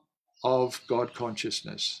of God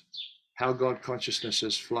consciousness, how God consciousness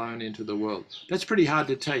has flown into the world. That's pretty hard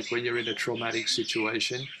to take when you're in a traumatic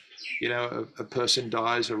situation. A person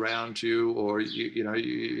dies around you, or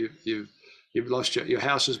you've lost your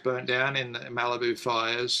house is burnt down in the Malibu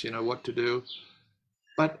fires. What to do?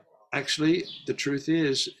 But actually, the truth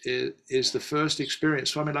is the first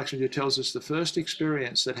experience. Swami Lakshmanjoo tells us the first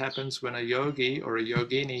experience that happens when a yogi or a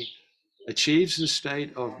yogini achieves the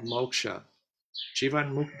state of moksha,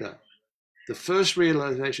 jivan mukta. The first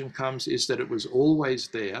realization comes is that it was always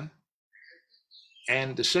there.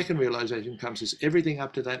 And the second realization comes is everything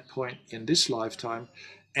up to that point in this lifetime.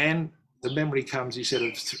 And the memory comes, he said,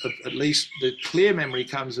 of at least the clear memory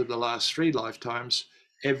comes of the last 3 lifetimes.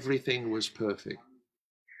 Everything was perfect.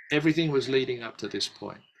 Everything was leading up to this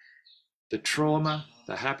point. The trauma,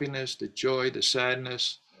 the happiness, the joy, the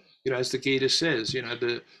sadness, as the Gita says,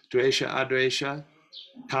 the dvesha, advesha,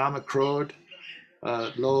 kama, krodh,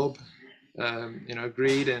 lobh,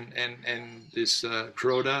 greed and this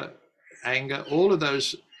krodha, anger, all of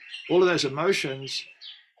those emotions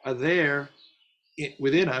are there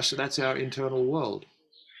within us. So that's our internal world,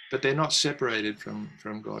 but they're not separated from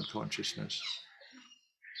God consciousness.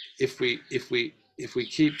 If we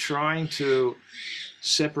keep trying to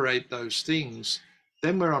separate those things,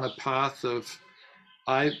 then we're on a path of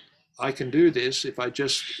I can do this if I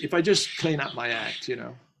just clean up my act.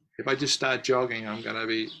 If I just start jogging, I'm going to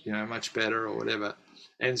be much better or whatever.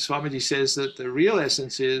 And Swamiji says that the real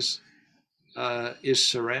essence is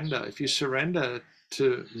surrender. If you surrender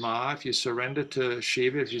to Ma, if you surrender to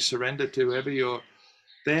Shiva, if you surrender to whoever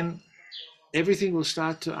then everything will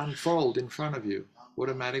start to unfold in front of you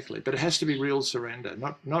automatically. But it has to be real surrender,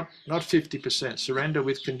 not 50%. Surrender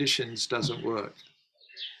with conditions doesn't work.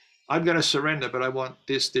 I'm going to surrender, but I want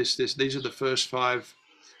this. These are the first 5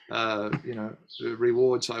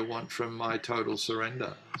 rewards I want from my total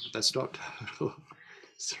surrender. That's not total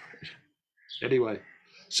surrender. Anyway,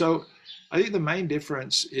 so I think the main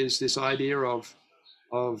difference is this idea of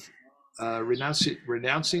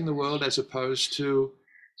renouncing the world as opposed to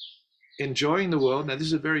enjoying the world. Now, this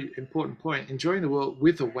is a very important point. Enjoying the world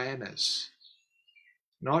with awareness,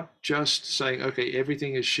 not just saying, okay,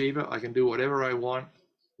 everything is Shiva. I can do whatever I want,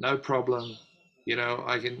 no problem.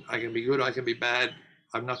 I can be good, I can be bad.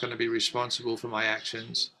 I'm not going to be responsible for my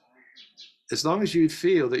actions. As long as you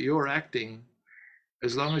feel that you're acting,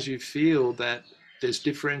 as long as you feel that there's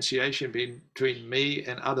differentiation between me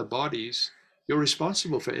and other bodies, you're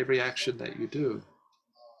responsible for every action that you do.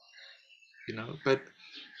 But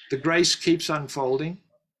the grace keeps unfolding.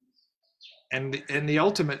 And the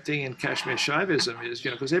ultimate thing in Kashmir Shaivism is,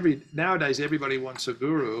 because nowadays everybody wants a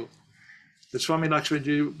guru. But Swami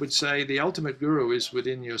Lakshmanjoo would say the ultimate guru is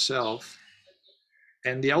within yourself.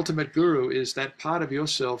 And the ultimate guru is that part of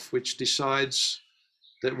yourself which decides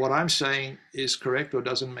that what I'm saying is correct or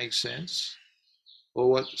doesn't make sense. Or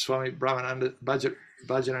what Swami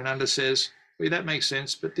Bhajanananda says, well, that makes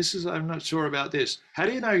sense, but I'm not sure about this. How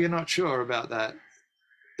do you know you're not sure about that?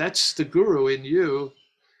 That's the guru in you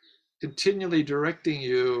continually directing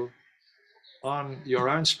you on your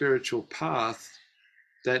own spiritual path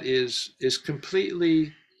that is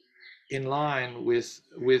completely in line with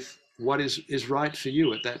what is right for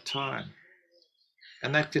you at that time.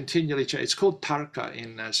 And that continually changes. It's called tarka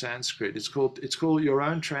in Sanskrit. It's called your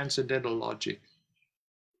own transcendental logic.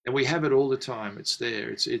 And we have it all the time. It's there.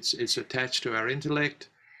 It's attached to our intellect,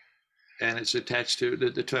 and it's attached to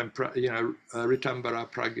the term,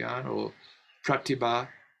 ritambara pragyan or pratibha,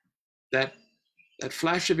 that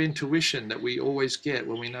flash of intuition that we always get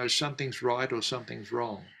when we know something's right or something's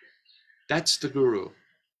wrong. That's the guru.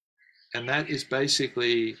 And that is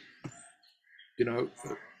basically,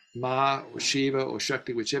 Ma or Shiva or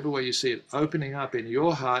Shakti, whichever way you see it, opening up in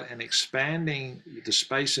your heart and expanding the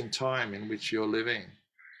space and time in which you're living,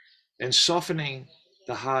 and softening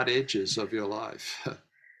the hard edges of your life.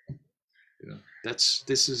 This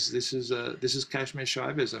is Kashmir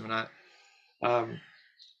Shaivism, and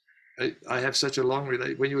I have such a long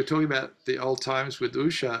relation. When you were talking about the old times with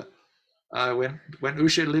Usha, when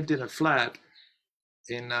Usha lived in a flat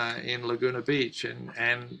in Laguna Beach,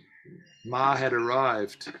 and Ma had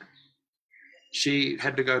arrived, she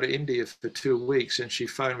had to go to India for 2 weeks, and she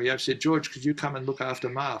phoned me up and said, "George, could you come and look after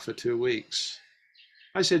Ma for 2 weeks?"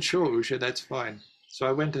 I said, "Sure, Usha, that's fine." So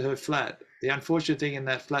I went to her flat. The unfortunate thing in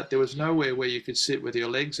that flat, there was nowhere where you could sit with your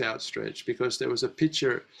legs outstretched, because there was a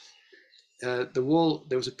picture, there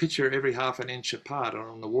was a picture every half an inch apart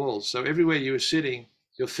on the walls. So everywhere you were sitting,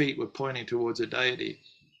 your feet were pointing towards a deity.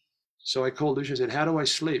 So I called Usha and said, "How do I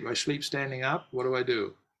sleep? I sleep standing up? What do I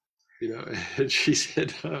do?" And she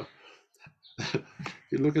said, "Oh,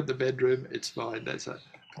 you look at the bedroom, it's fine."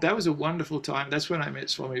 That was a wonderful time. That's when I met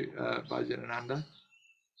Swami Bhajanananda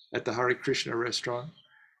at the Hare Krishna restaurant.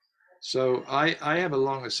 So I have a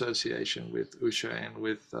long association with Usha and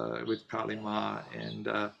with Kali Ma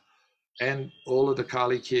and all of the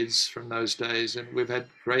Kali kids from those days, and we've had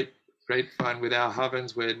great fun with our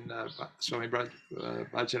havans when Swami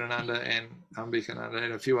Bhajanananda and Ambikananda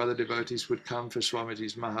and a few other devotees would come for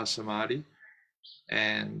Swamiji's Mahasamadhi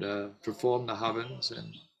and perform the havans,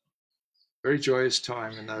 and very joyous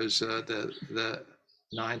time in those the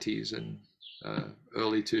 90s and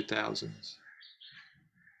early 2000s.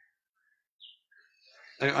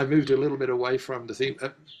 I moved a little bit away from the theme.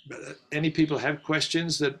 Any people have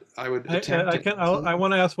questions that I would attempt? I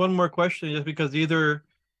want to ask one more question, just because either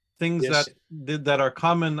things Yes. that are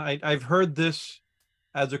common. I've heard this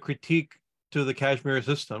as a critique to the Kashmir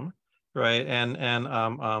system, right? And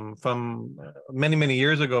from many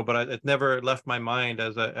years ago, but it never left my mind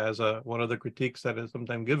as a one of the critiques that is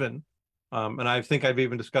sometimes given. And I think I've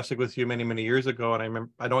even discussed it with you many years ago, and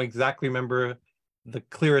I don't exactly remember the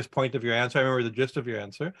clearest point of your answer. I remember the gist of your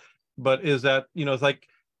answer, but is that, it's like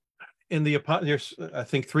in there's I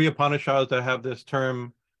think 3 Upanishads that have this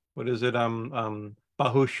term. What is it?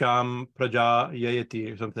 Bahusham praja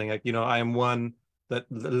yayati, or something like, I am one that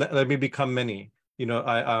let me become many.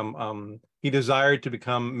 He desired to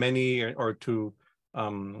become many, or to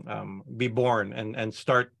be born and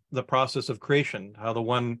start the process of creation. How the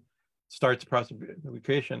one starts the process of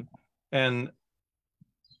creation, and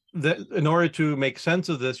that in order to make sense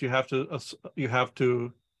of this, you have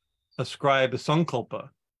to ascribe a sankalpa,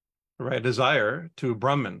 right, desire, to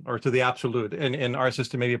Brahman, or to the absolute. In our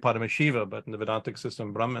system, maybe Paramashiva, but in the Vedantic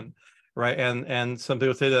system, Brahman, right? And some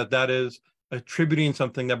people say that is attributing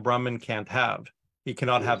something that Brahman can't have. He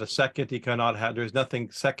cannot have a second. He cannot have. There's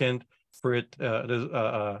nothing second for it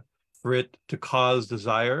to cause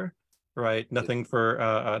desire, right? Nothing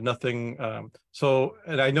for nothing. So,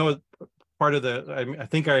 and I know part of I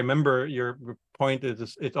think I remember your point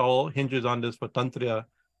is it all hinges on this Swatantriya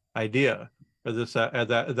idea, or this that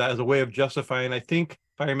as a way of justifying. I think,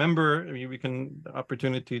 if I remember, we can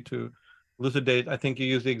opportunity to elucidate. I think you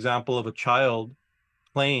use the example of a child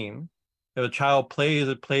playing. If a child plays,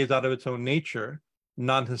 it plays out of its own nature,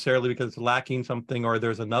 not necessarily because it's lacking something or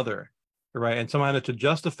there's another, right? And somehow to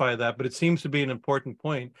justify that, but it seems to be an important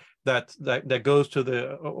point that goes to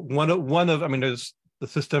the one of. I mean, there's the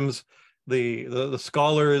systems. The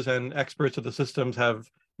scholars and experts of the systems have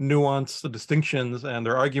nuanced the distinctions and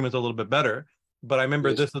their arguments a little bit better. But I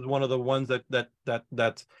remember this is one of the ones that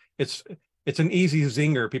it's an easy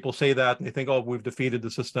zinger. People say that and they think, oh, we've defeated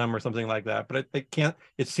the system or something like that. But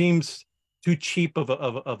it seems too cheap of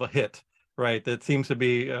a hit, right? That seems to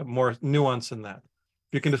be more nuance than that.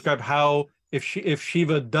 If you can describe how, if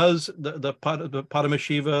Shiva does the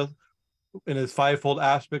Paramashiva in his 5-fold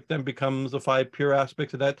aspect, then becomes the 5 pure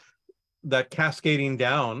aspects of that cascading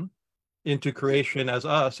down into creation as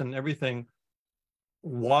us and everything.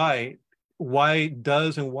 Why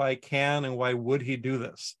does and why can and why would he do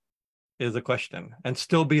this is the question, and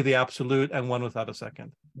still be the absolute and one without a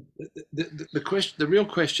second. The real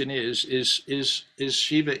question is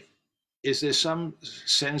Shiva is there some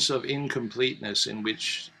sense of incompleteness in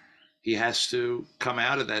which he has to come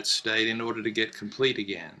out of that state in order to get complete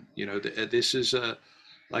again? You know, this is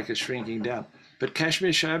like a shrinking down. But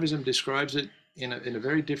Kashmir Shaivism describes it in a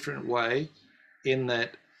very different way, in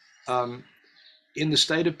that in the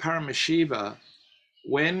state of Paramashiva,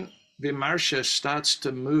 when Vimarśa starts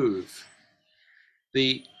to move,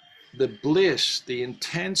 the bliss, the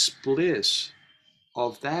intense bliss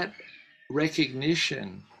of that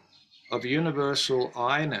recognition of universal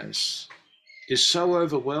I-ness is so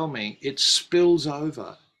overwhelming, it spills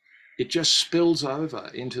over. It just spills over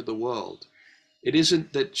into the world. It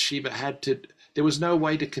isn't that Shiva had to, there was no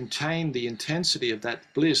way to contain the intensity of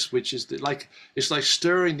that bliss, which is like, it's like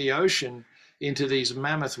stirring the ocean into these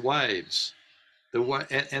mammoth waves.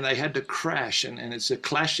 And they had to crash, and it's a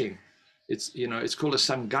clashing. It's, you know, it's called a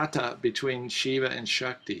Sangata between Shiva and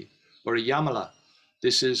Shakti, or a Yamala.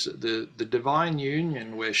 This is the divine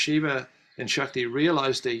union where Shiva and Shakti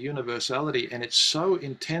realize their universality, and it's so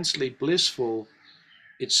intensely blissful,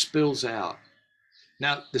 it spills out.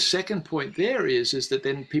 Now, the second point there is that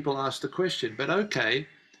then people ask the question, but okay,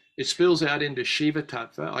 it spills out into Shiva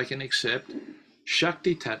Tattva, I can accept.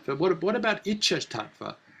 Shakti Tattva, what about Icha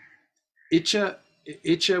Tattva?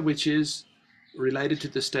 Icha, which is related to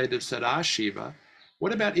the state of Sadashiva.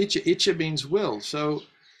 What about Icha? Icha means will. So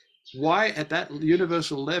why at that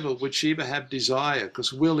universal level would Shiva have desire?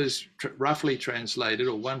 Because will is roughly translated,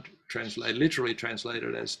 or literally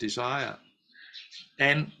translated as desire.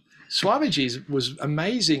 And Swamiji was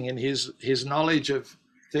amazing in his knowledge of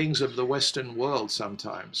things of the Western world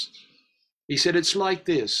sometimes. He said, it's like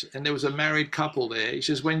this, and there was a married couple there. He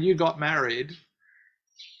says, when you got married,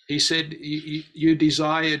 he said, you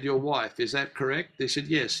desired your wife, is that correct? They said,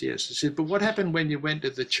 yes. He said, but what happened when you went to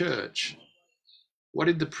the church? What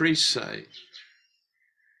did the priest say?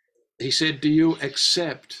 He said, do you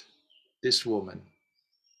accept this woman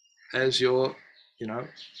as your, you know,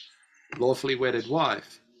 lawfully wedded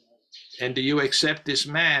wife? And do you accept this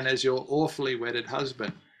man as your lawfully wedded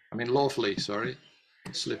husband? I mean, lawfully, sorry,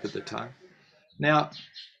 slip of the tongue. Now,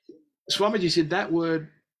 Swamiji said that word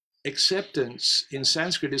acceptance in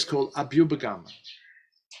Sanskrit is called abhyubhagama.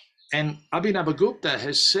 And Abhinavagupta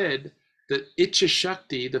has said that Icha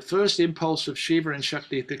Shakti, the first impulse of Shiva and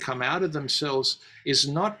Shakti to come out of themselves, is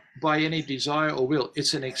not by any desire or will,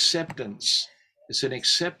 it's an acceptance. It's an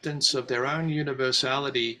acceptance of their own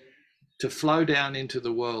universality to flow down into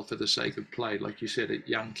the world for the sake of play, like you said, a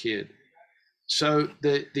young kid. So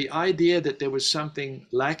the idea that there was something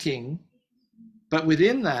lacking, but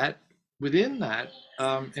within that,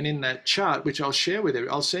 and in that chart, which I'll share with you,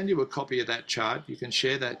 I'll send you a copy of that chart. You can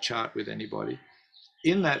share that chart with anybody.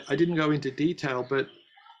 In that, I didn't go into detail, but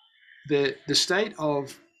the state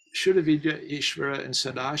of Shuddha-vidya, Ishvara, and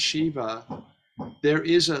Sadashiva, there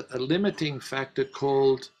is a limiting factor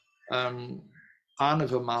called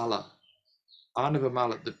Anavamala.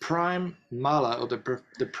 Anavamala, the prime mala, or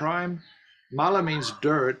the prime mala means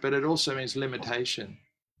dirt, but it also means limitation.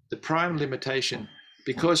 The prime limitation,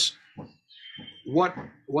 because what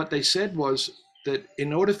they said was that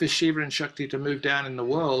in order for Shiva and Shakti to move down in the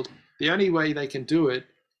world, the only way they can do it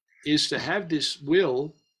is to have this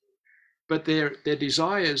will, but their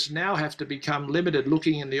desires now have to become limited,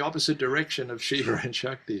 looking in the opposite direction of Shiva and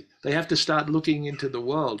Shakti. They have to start looking into the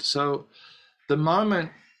world. So the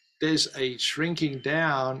moment there's a shrinking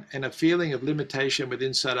down and a feeling of limitation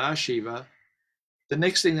within Sadashiva, the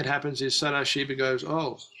next thing that happens is Sadashiva goes,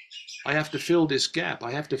 oh, I have to fill this gap.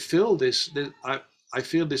 I have to fill this. I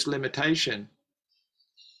feel this limitation.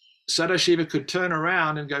 Sadashiva could turn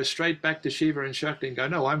around and go straight back to Shiva and Shakti and go,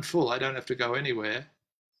 no, I'm full. I don't have to go anywhere.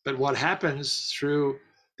 But what happens through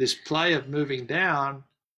this play of moving down,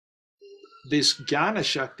 this Jnana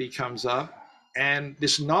Shakti comes up, and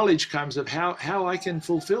this knowledge comes of how I can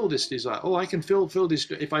fulfill this desire. Oh, I can fulfill this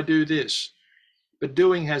if I do this. But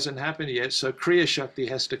doing hasn't happened yet. So Kriya Shakti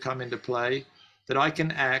has to come into play, that I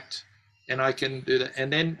can act and I can do that.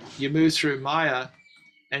 And then you move through Maya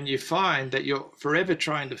and you find that you're forever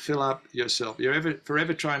trying to fill up yourself. You're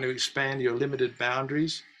forever trying to expand your limited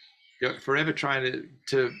boundaries. You're forever trying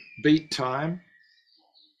to beat time.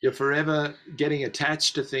 You're forever getting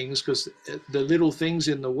attached to things, because the little things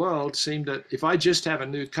in the world seem that if I just have a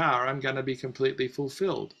new car, I'm going to be completely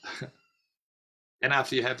fulfilled. And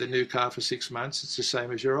after you have the new car for 6 months, it's the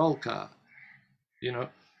same as your old car, you know.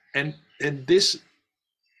 And these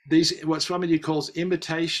what Swamiji calls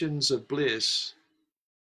imitations of bliss.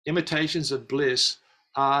 Imitations of bliss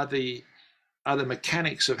are the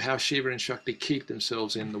mechanics of how Shiva and Shakti keep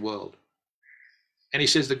themselves in the world. And he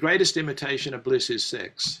says the greatest imitation of bliss is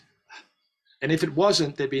sex. And if it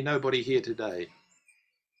wasn't, there'd be nobody here today.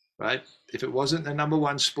 right? If it wasn't the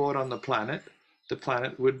 #1 sport on the planet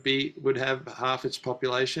would have half its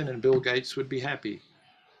population, and Bill Gates would be happy.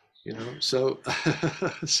 You know, so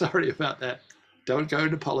sorry about that. Don't go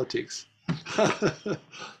into politics.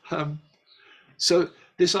 So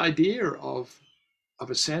this idea of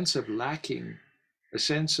a sense of lacking, a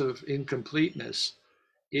sense of incompleteness,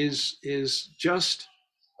 is just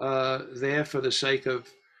there for the sake of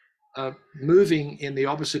moving in the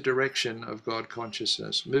opposite direction of God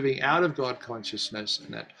consciousness, moving out of God consciousness.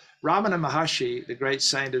 And that Ramana Maharshi, the great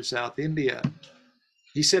saint of South India,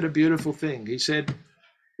 he said a beautiful thing. He said,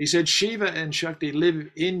 Shiva and Shakti live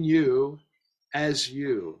in you as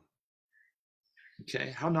you.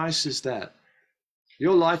 Okay, how nice is that?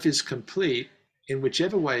 Your life is complete in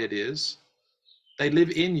whichever way it is. They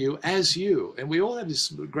live in you as you. And we all have this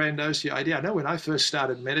grandiose idea. I know when I first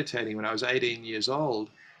started meditating when I was 18 years old,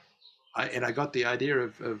 I got the idea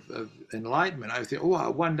of enlightenment. I thought,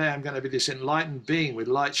 oh, one day I'm going to be this enlightened being with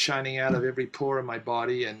light shining out of every pore in my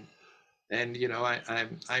body, and you know,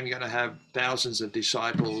 I'm going to have thousands of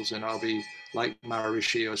disciples, and I'll be like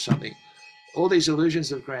Maharishi or something. All these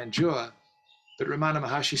illusions of grandeur. But Ramana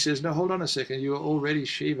Maharshi says, no, hold on a second. You were already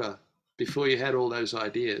Shiva before you had all those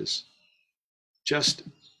ideas. Just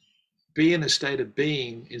be in a state of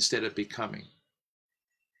being instead of becoming.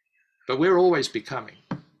 But we're always becoming.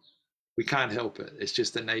 We can't help it. It's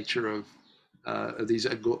just the nature of these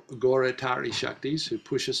Aghoratari Shaktis who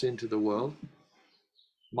push us into the world.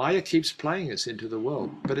 Maya keeps playing us into the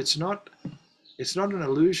world, but it's not an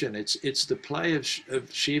illusion. It's the play of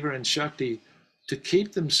Shiva and Shakti to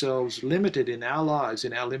keep themselves limited in our lives,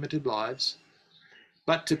 in our limited lives,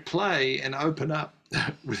 but to play and open up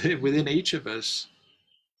within each of us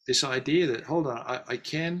this idea that, hold on, I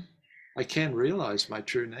can realize my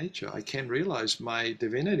true nature. I can realize my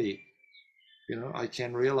divinity. You know, I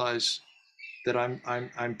can realize that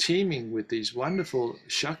I'm teeming with these wonderful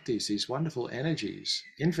Shaktis, these wonderful energies,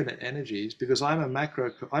 infinite energies, because I'm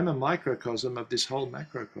a microcosm of this whole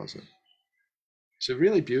macrocosm. It's a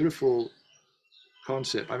really beautiful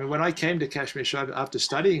concept. I mean, when I came to Kashmir after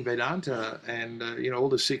studying Vedanta and all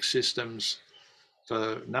the 6 systems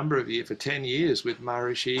for a number of years, for 10 years with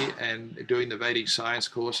Maharishi and doing the Vedic science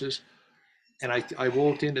courses, and I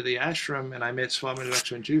walked into the ashram and I met Swami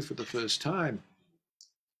Lakshmanjoo for the first time.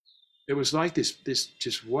 It was like this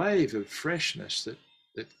just wave of freshness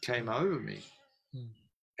that came over me.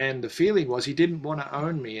 And the feeling was he didn't want to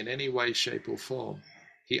own me in any way, shape, or form.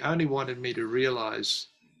 He only wanted me to realize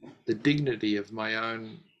the dignity of my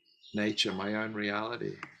own nature, my own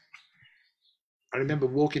reality. I remember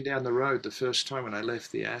walking down the road the first time when I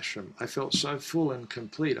left the ashram. I felt so full and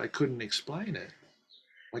complete, I couldn't explain it.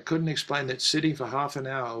 I couldn't explain that sitting for half an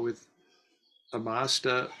hour with a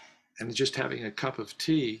master and just having a cup of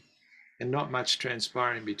tea and not much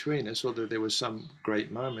transpiring between us, although there were some great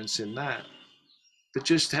moments in that, but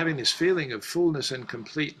just having this feeling of fullness and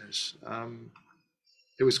completeness.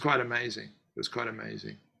 It was quite amazing. It was quite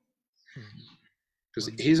amazing.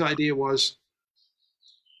 Because his idea was,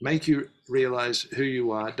 make you realize who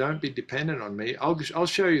you are. Don't be dependent on me. I'll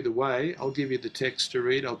show you the way. I'll give you the text to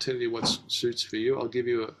read. I'll tell you what suits for you. I'll give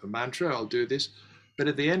you a mantra. I'll do this. But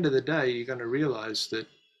at the end of the day, you're going to realize that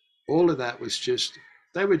all of that was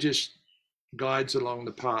they were just guides along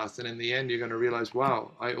the path. And in the end, you're going to realize,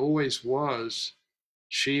 wow, I always was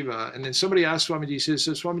Shiva. And then somebody asked Swamiji, says,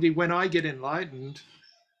 so Swamiji, when I get enlightened,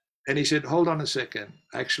 and he said, hold on a second.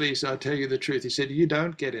 Actually, so I'll tell you the truth. He said, you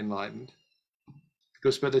don't get enlightened.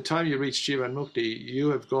 Because by the time you reach Jivan Mukti, you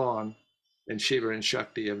have gone, and Shiva and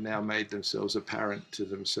Shakti have now made themselves apparent to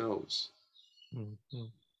themselves. Mm-hmm.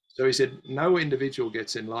 So he said, no individual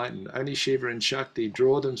gets enlightened. Only Shiva and Shakti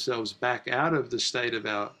draw themselves back out of the state of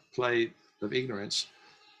our play of ignorance,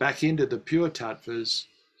 back into the pure tattvas,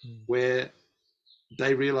 where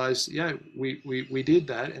they realize, yeah, we did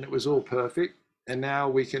that, and it was all perfect, and now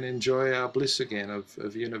we can enjoy our bliss again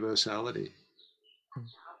of universality.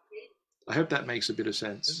 I hope that makes a bit of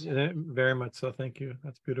sense. Very much so. Thank you.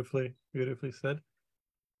 That's beautifully said.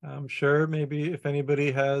 I'm sure maybe if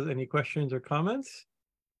anybody has any questions or comments,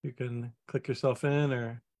 you can click yourself in,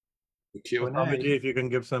 or the Q&A. Swamiji, if you can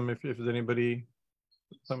give some, if there's anybody.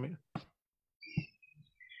 Yeah.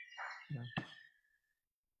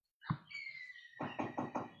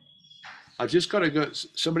 I've just got to go.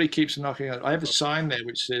 Somebody keeps knocking on. I have a sign there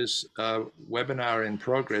which says webinar in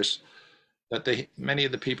progress. But many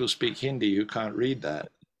of the people speak Hindi who can't read that.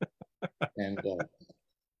 And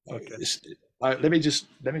okay. Let me just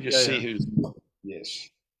see who's. Yes.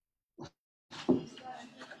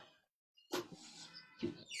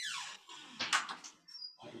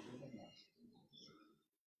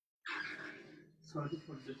 Sorry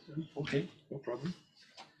for distance. Okay, no problem.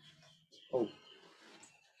 Oh.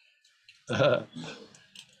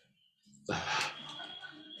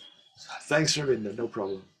 Thanks, Ravinda, no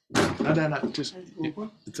problem. No, just,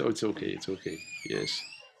 it's okay, it's okay, yes.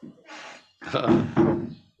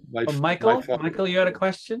 Michael, you had a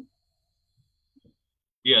question?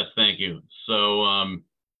 Yes, thank you. So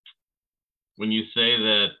when you say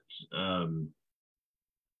that,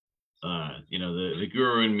 the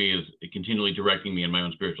guru in me is continually directing me in my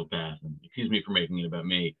own spiritual path, and excuse me for making it about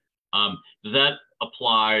me, does that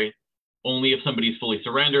apply only if somebody's fully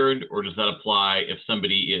surrendered, or does that apply if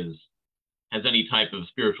somebody has any type of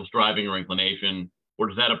spiritual striving or inclination, or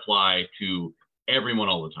does that apply to everyone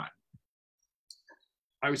all the time?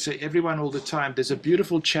 I would say everyone all the time. There's a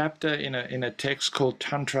beautiful chapter in a text called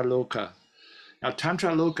Tantra Loka. Now,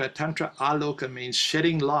 Tantra Aloka means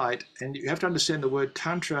shedding light, and you have to understand the word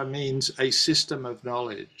Tantra means a system of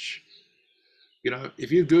knowledge.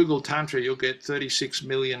 If you Google Tantra, you'll get 36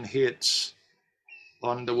 million hits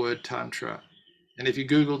on the word Tantra. And if you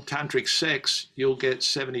Google Tantric sex, you'll get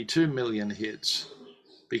 72 million hits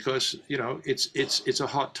because, it's a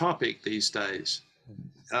hot topic these days.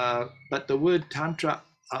 But the word Tantra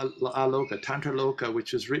Loka,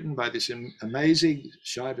 which was written by this amazing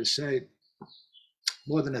Shaiva sage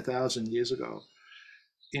more than 1,000 years ago.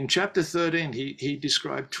 In chapter 13, he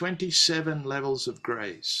described 27 levels of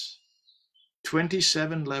grace.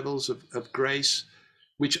 27 levels of grace,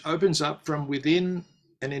 which opens up from within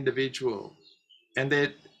an individual. And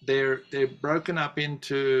they're broken up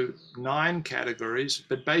into 9 categories,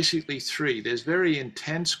 but basically 3. There's very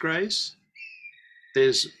intense grace,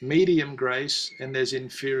 there's medium grace, and there's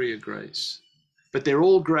inferior grace. But they're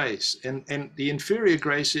all grace. And the inferior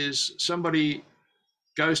grace is somebody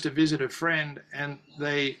goes to visit a friend and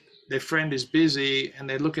their friend is busy and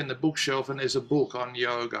they look in the bookshelf and there's a book on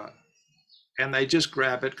yoga. And they just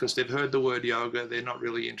grab it because they've heard the word yoga, they're not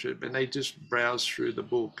really interested, and they just browse through the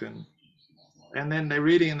book. And then they're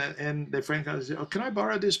reading and their friend goes, "Oh, can I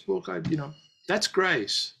borrow this book?" That's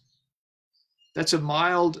grace. That's a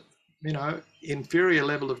mild, inferior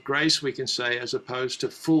level of grace, we can say, as opposed to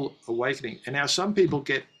full awakening. And now some people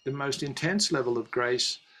get the most intense level of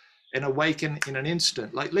grace and awaken in an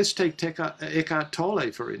instant. Like, let's take Eckhart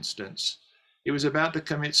Tolle, for instance. He was about to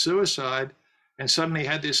commit suicide and suddenly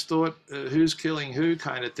had this thought, who's killing who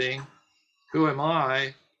kind of thing? Who am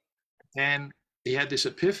I? And he had this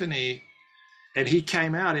epiphany, and he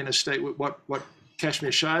came out in a state with what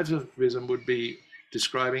Kashmir Shaivism would be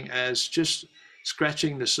describing as just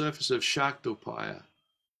scratching the surface of Shaktopaya,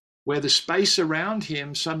 where the space around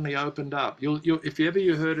him suddenly opened up. If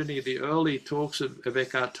you heard any of the early talks of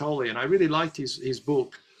Eckhart Tolle, and I really liked his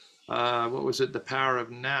book, what was it, The Power of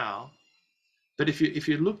Now? But if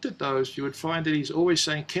you looked at those, you would find that he's always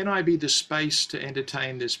saying, can I be the space to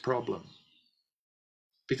entertain this problem?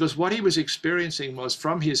 Because what he was experiencing was,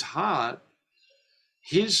 from his heart,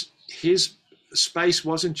 his space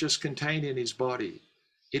wasn't just contained in his body.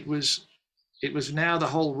 It was now the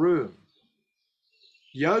whole room.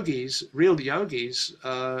 Yogis, real yogis,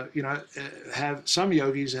 some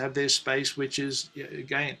yogis have their space, which is,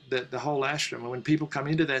 again, the whole ashram. And when people come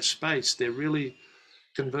into that space, they're really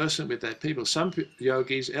conversant with that people. Some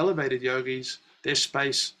yogis, elevated yogis, their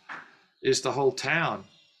space is the whole town.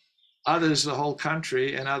 Others, the whole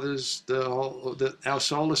country, and others, our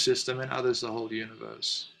solar system, and others, the whole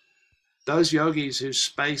universe. Those yogis whose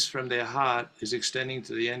space from their heart is extending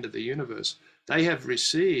to the end of the universe, they have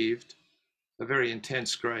received a very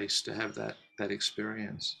intense grace to have that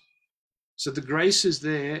experience. So the grace is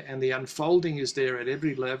there, and the unfolding is there at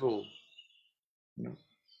every level.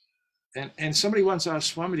 And somebody once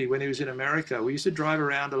asked Swamiji, when he was in America, we used to drive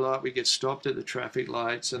around a lot, we get stopped at the traffic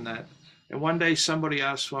lights and that. And one day somebody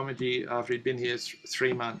asked Swamiji, after he'd been here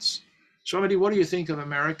 3 months, "Swamiji, what do you think of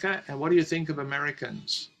America, and what do you think of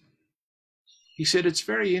Americans?" He said, "It's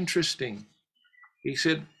very interesting." He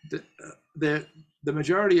said, the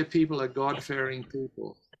majority of people are God-fearing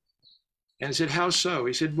people. And he said, "How so?"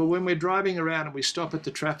 He said, "Well, when we're driving around and we stop at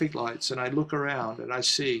the traffic lights and I look around and I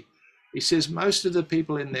see," he says, "most of the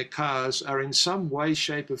people in their cars are in some way,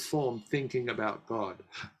 shape or form thinking about God."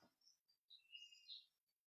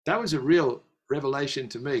 That was a real revelation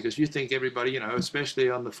to me, because you think everybody, especially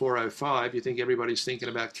on the 405, you think everybody's thinking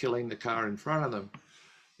about killing the car in front of them,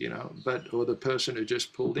 or the person who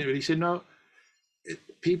just pulled in. But he said, no,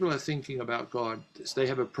 people are thinking about God. They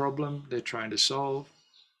have a problem they're trying to solve,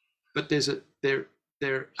 but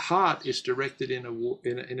their heart is directed in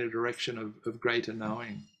a direction of greater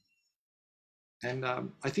knowing. And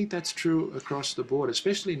I think that's true across the board,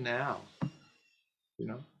 especially now,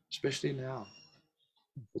 especially now.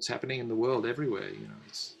 what's happening in the world everywhere.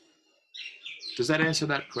 Does that answer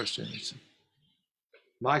that question?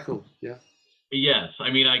 Michael, yeah. Yes,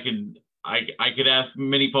 I mean I could ask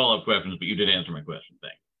many follow-up questions, but you did answer my question.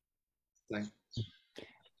 Thanks.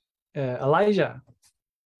 Elijah.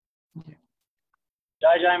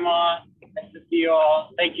 Jai Jai Ma, nice to see you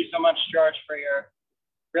all. Thank you so much, George, for your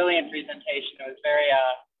brilliant presentation. It was very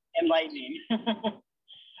enlightening.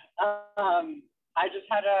 I just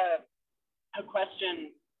had a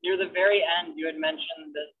question. Near the very end, you had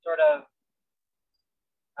mentioned this sort of,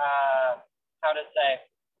 how to say,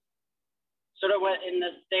 sort of in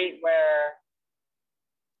this state where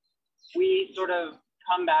we sort of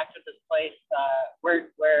come back to this place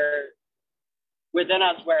where within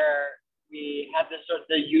us where we have this sort of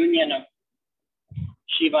the union of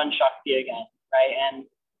Shiva and Shakti again, right? And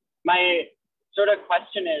my sort of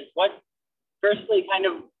question is, my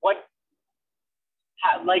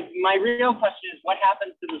real question is, what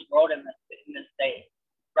happens to this world in this state,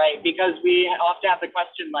 right? Because we often have the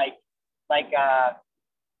question like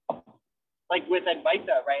with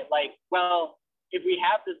Advaita, right? Like, well, if we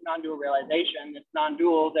have this non-dual realization, it's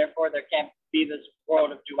non-dual, therefore there can't be this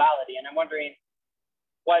world of duality. And I'm wondering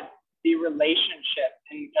what the relationship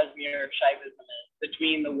in Kashmir Shaivism is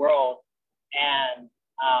between the world and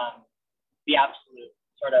the absolute,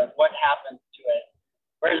 sort of what happens to it.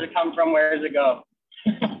 Where does it come from? Where does it go?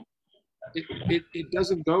 It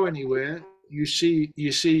doesn't go anywhere. You see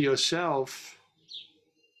yourself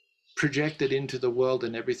projected into the world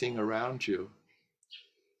and everything around you.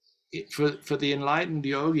 For the enlightened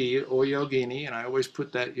yogi or yogini, and I always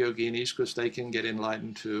put that yoginis because they can get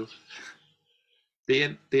enlightened too.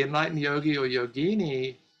 The enlightened yogi or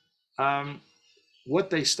yogini, what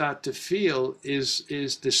they start to feel is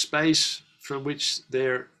the space from which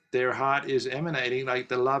their heart is emanating, like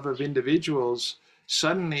the love of individuals,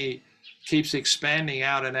 suddenly keeps expanding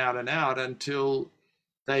out and out and out until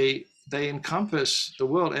they encompass the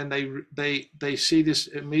world, and they see this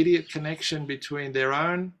immediate connection between their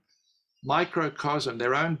own microcosm,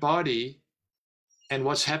 their own body, and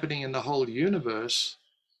what's happening in the whole universe.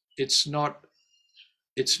 It's not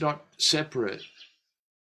separate.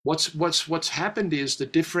 What's happened is the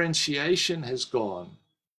differentiation has gone.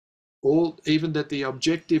 Even that the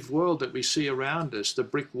objective world that we see around us, the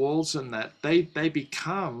brick walls and that, they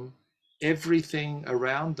become everything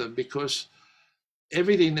around them, because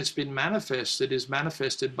everything that's been manifested is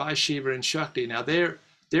manifested by Shiva and Shakti. Now they're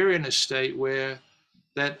in a state where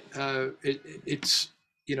that it's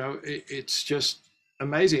just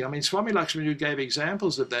amazing. I mean, Swami Lakshmanjoo gave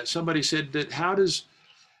examples of that. Somebody said that how does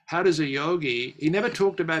a yogi, he never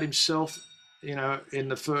talked about himself, in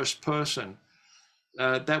the first person.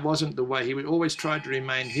 That wasn't the way. He would always try to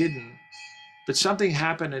remain hidden. But something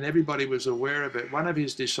happened and everybody was aware of it. One of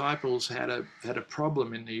his disciples had a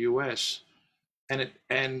problem in the US, and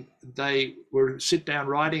they were sit down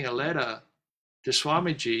writing a letter to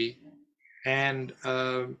Swamiji and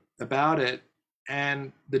about it.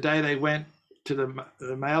 And the day they went to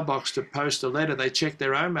the mailbox to post a letter, they checked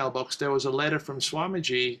their own mailbox. There was a letter from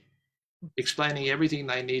Swamiji explaining everything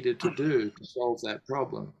they needed to do to solve that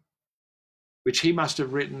problem, which he must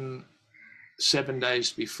have written 7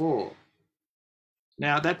 days before.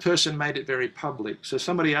 Now, that person made it very public. So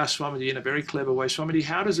somebody asked Swamiji in a very clever way, Swamiji,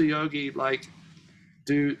 how does a yogi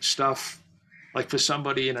do stuff like for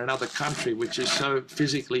somebody in another country, which is so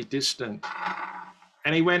physically distant?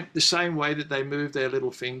 And he went the same way that they move their little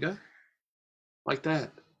finger, like that.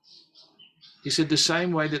 He said the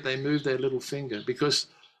same way that they move their little finger, because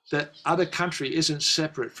that other country isn't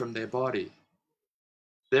separate from their body.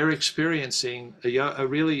 They're experiencing, a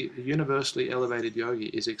really universally elevated yogi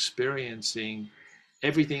is experiencing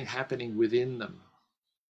everything happening within them,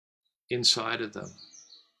 inside of them,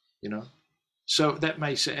 So that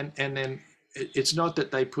makes sense. And then it's not that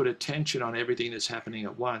they put attention on everything that's happening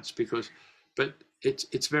at once, but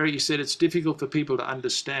it's very, you said it's difficult for people to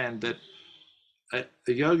understand that a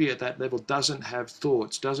yogi at that level doesn't have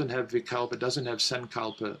thoughts, doesn't have vikalpa, doesn't have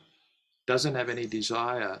sankalpa, doesn't have any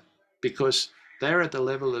desire, because they're at the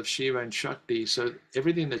level of Shiva and Shakti. So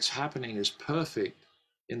everything that's happening is perfect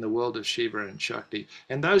in the world of Shiva and Shakti.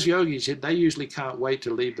 And those yogis, they usually can't wait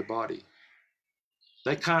to leave the body.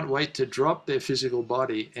 They can't wait to drop their physical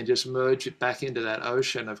body and just merge it back into that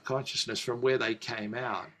ocean of consciousness from where they came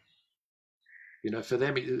out. For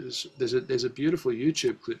them, there's a beautiful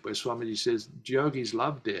YouTube clip where Swamiji says, yogis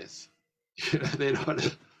love death. They're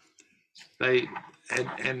not,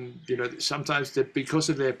 sometimes because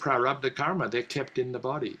of their prārabdha karma, they're kept in the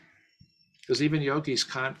body. Because even yogis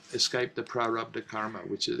can't escape the prārabdha karma,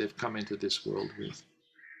 which they've come into this world with.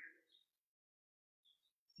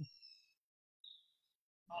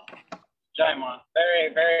 Jaima. Very,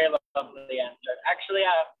 very lovely answer. Actually,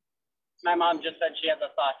 my mom just said she has a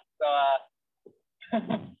thought. So,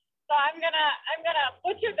 so I'm gonna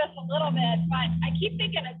butcher this a little bit, but I keep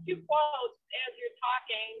thinking of two quotes as you're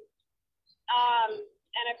talking,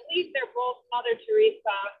 and I believe they're both Mother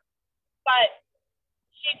Teresa. But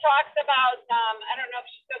she talks about I don't know if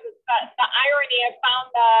she says it's the irony. I found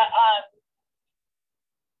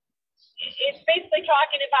it's basically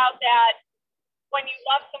talking about that when you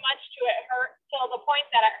love so much it hurts till the point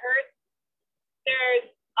that it hurts. There's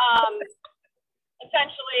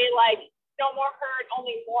essentially like no more hurt,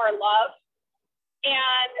 only more love.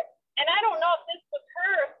 And I don't know if this was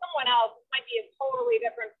her or someone else. It might be a totally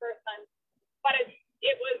different person, but it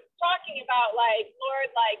was talking about like,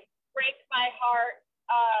 Lord, like break my heart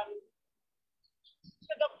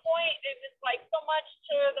to the point, and it's like so much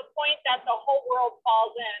to the point that the whole world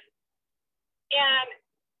falls in. And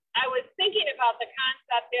I was thinking about the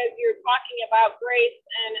concept as you're talking about grace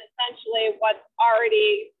and essentially what's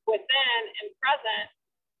already within and present.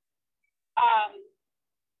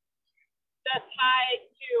 The tie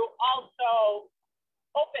to also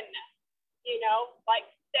openness, you know, like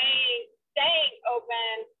staying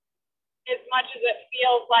open as much as it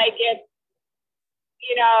feels like it's,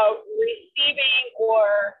 you know, receiving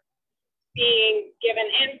or being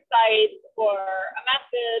given insight or a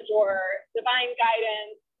message or divine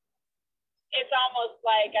guidance. It's almost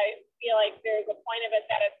like I feel like there's a point of it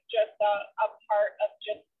that it's just a part of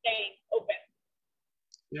just staying open.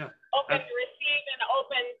 Yeah. Open to receive and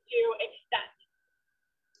open to extend.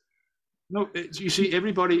 No, you see,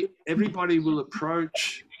 everybody will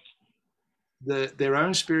approach their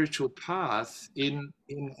own spiritual path in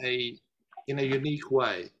a unique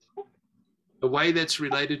way. A way that's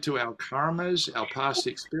related to our karmas, our past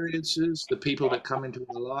experiences, the people that come into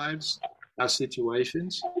our lives, our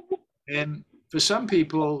situations. And for some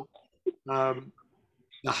people, the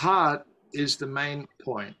heart is the main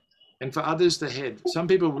point, and for others, the head. Some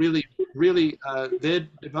people really, their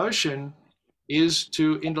devotion is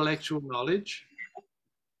to intellectual knowledge,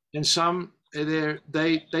 and some the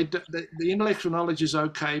intellectual knowledge is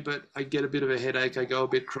okay, but I get a bit of a headache. I go a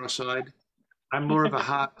bit cross-eyed. I'm more of a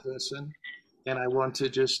heart person, and I want to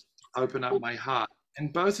just open up my heart.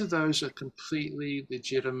 And both of those are completely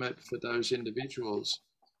legitimate for those individuals.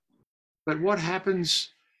 But what happens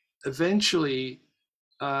eventually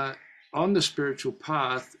on the spiritual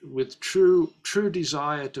path with true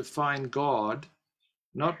desire to find God,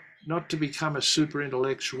 not to become a super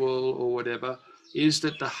intellectual or whatever, is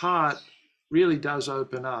that the heart really does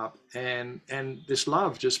open up, and this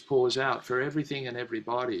love just pours out for everything and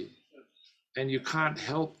everybody. And you can't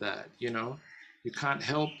help that, you know. You can't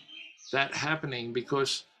help that happening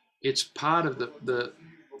because it's part of the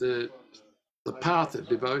path of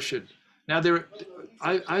devotion. Now,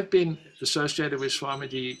 I've been associated with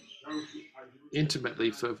Swamiji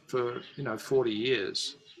intimately for 40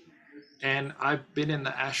 years, and I've been in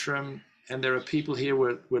the ashram, and there are people here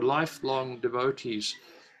who were lifelong devotees.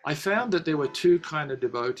 I found that there were two kind of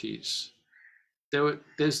devotees.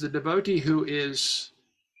 There's the devotee who is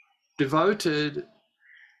devoted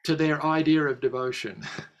to their idea of devotion.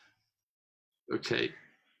 Okay,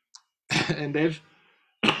 and they've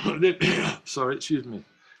sorry, excuse me.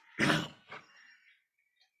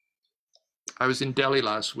 I was in Delhi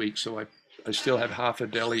last week, so I still have half a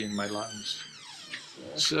Delhi in my lungs.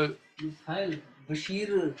 So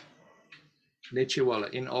Bashir Nechewala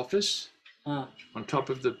in office on top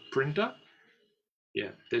of the printer. Yeah,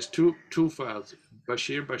 there's two files.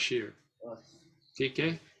 Bashir.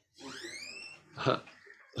 TK.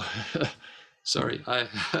 Sorry,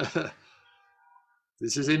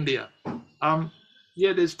 this is India.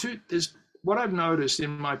 Yeah, there's what I've noticed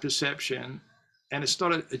in my perception, and it's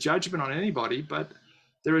not a judgment on anybody, but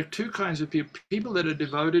there are two kinds of people that are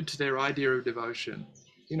devoted to their idea of devotion.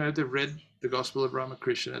 You know, they've read the Gospel of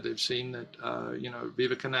Ramakrishna, they've seen that,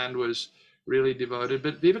 Vivekananda was really devoted.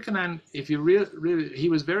 But Vivekananda, if you really, he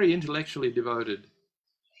was very intellectually devoted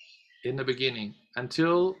in the beginning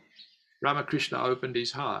until Ramakrishna opened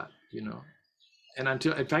his heart, you know. And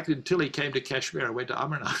until he came to Kashmir and went to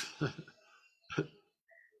Amarnath.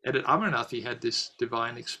 And at Amarnath, he had this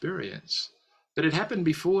divine experience. But it happened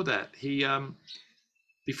before that.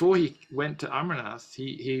 Before he went to Amarnath,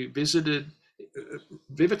 he visited,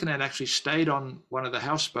 Vivekananda actually stayed on one of the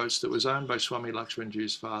houseboats that was owned by Swami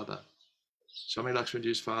Lakshmanjoo's father. Swami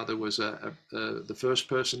Lakshmanjoo's father was the first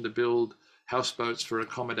person to build houseboats for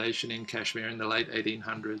accommodation in Kashmir in the late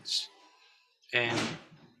 1800s. And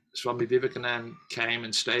Swami Vivekananda came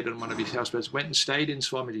and stayed on one of his houseboats, went and stayed in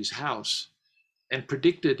Swamiji's house, and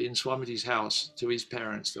predicted in Swamiji's house to his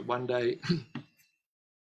parents that one day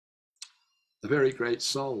a very great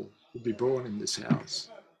soul will be born in this house.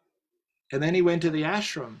 And then he went to the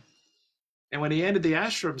ashram. And when he entered the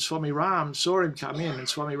ashram, Swami Ram saw him come in, and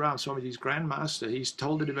Swami Ram, Swamiji's grandmaster, he's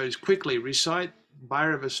told the devotees, quickly recite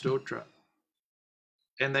Bhairava Stotra.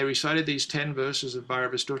 And they recited these 10 verses of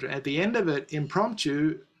Bhairava Stotra. At the end of it,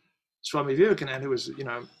 impromptu, Swami Vivekananda, who was,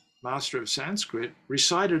 master of Sanskrit,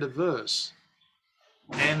 recited a verse.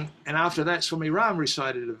 And after that, Swami Ram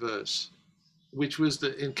recited a verse, which was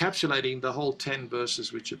encapsulating the whole 10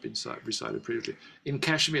 verses which have been recited previously. In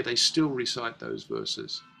Kashmir, they still recite those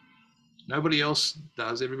verses. Nobody else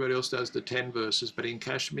does. Everybody else does the 10 verses, but in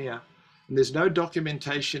Kashmir, and there's no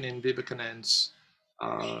documentation in Vivekananda's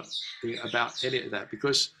about any of that,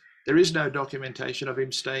 because there is no documentation of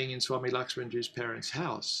him staying in Swami Lakshmanjoo's parents'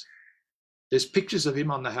 house. There's pictures of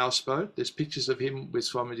him on the houseboat. There's pictures of him with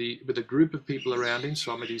Swamiji, with a group of people around him.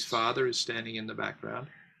 Swamiji's father is standing in the background.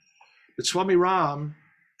 But Swami Ram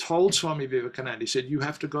told Swami Vivekananda, he said, you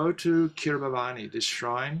have to go to Kirbhavani, this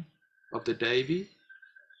shrine of the Devi,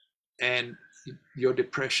 and your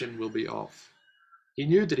depression will be off. He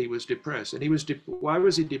knew that he was depressed. And he was, why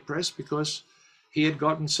was he depressed? Because he had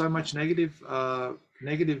gotten so much negative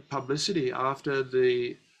publicity after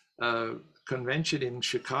the convention in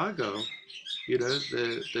Chicago,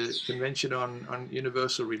 the convention on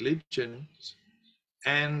universal religions.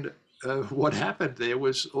 And what happened there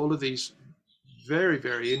was all of these very,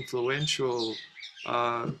 very influential,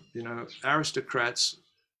 aristocrats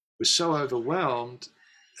were so overwhelmed,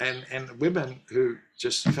 and women who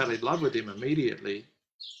just fell in love with him immediately,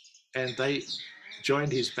 and they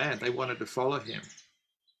joined his band. They wanted to follow him.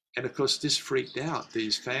 And of course, this freaked out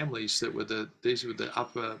these families that were these were the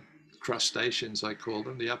upper crustaceans, I call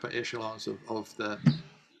them, the upper echelons of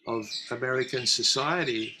American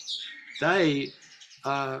society. They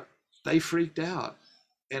freaked out,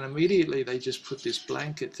 and immediately they just put this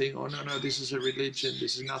blanket thing, oh no, this is a religion,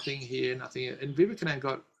 this is nothing here, nothing here. And Vivekananda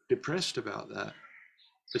got depressed about that.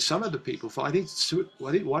 But some of the people, I think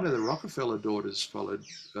one of the Rockefeller daughters followed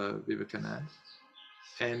Vivekananda.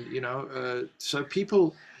 And, so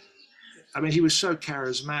people, he was so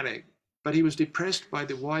charismatic, but he was depressed by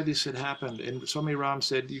why this had happened. And Swami Ram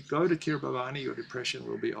said, you go to Kirbhavani, your depression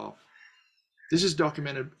will be off. This is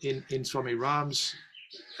documented in Swami Ram's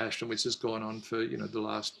ashram, which has gone on for, the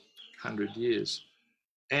last 100 years.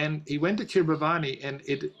 And he went to Kirbhavani, and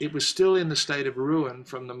it was still in the state of ruin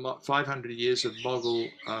from the 500 years of Mughal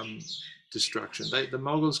destruction. The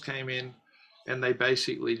Mughals came in, and they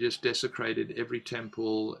basically just desecrated every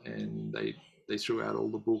temple, and they threw out all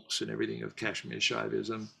the books and everything of Kashmir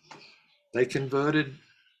Shaivism. They converted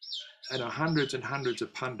hundreds and hundreds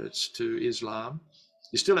of pundits to Islam.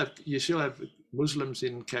 You still have Muslims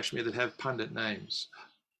in Kashmir that have pundit names,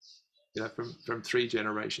 from 3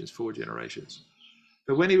 generations, 4 generations.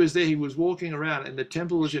 But when he was there, he was walking around, and the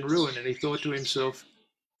temple was in ruin, and he thought to himself,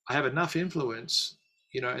 I have enough influence,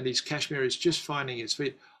 and these Kashmiris just finding its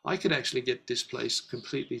feet. I could actually get this place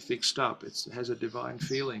completely fixed up. It has a divine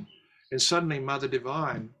feeling. And suddenly Mother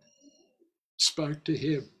Divine spoke to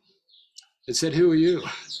him and said, who are you?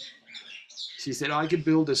 She said, I could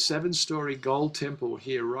build a 7-story gold temple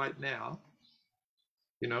here right now,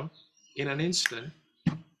 in an instant.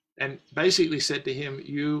 And basically said to him,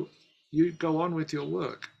 you go on with your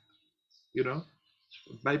work,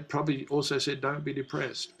 Probably also said, don't be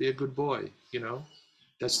depressed, be a good boy,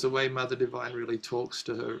 That's the way Mother Divine really talks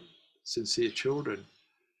to her sincere children.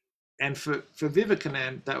 And for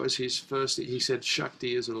Vivekananda, that was his first, he said,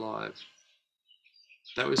 Shakti is alive.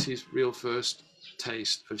 That was his real first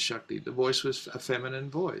taste of Shakti. The voice was a feminine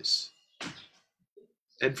voice.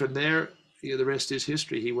 And from there, the rest is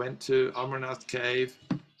history. He went to Amarnath cave.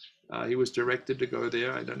 He was directed to go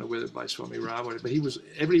there. I don't know whether by Swami Ram, but he was,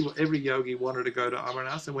 every yogi wanted to go to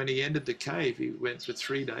Amarnath. And when he entered the cave, he went for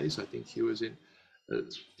 3 days. I think he was in,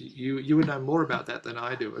 you would know more about that than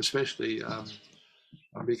I do, especially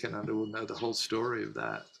Vivekananda will know the whole story of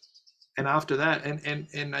that. And after that,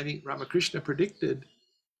 and I think Ramakrishna predicted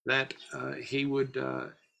that he would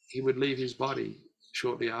leave his body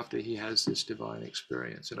shortly after he has this divine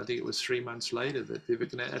experience. And I think it was 3 months later that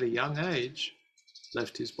Vivekananda, at a young age,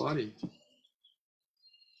 left his body.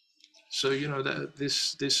 So that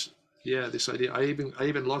this idea. I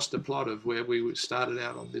even lost the plot of where we started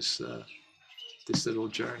out on this little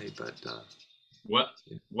journey. But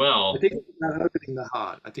well, I think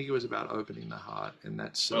it was about opening the heart. And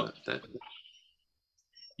that's that.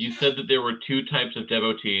 You said that there were 2 types of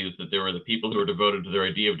devotees. That there were the people who are devoted to their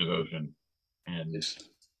idea of devotion, and Yes.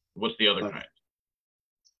 What's the other kind?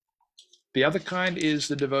 The other kind is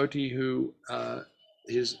the devotee who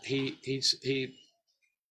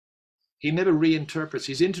he never reinterprets.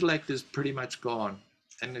 His intellect is pretty much gone.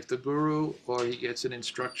 And if the guru or he gets an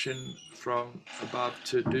instruction from above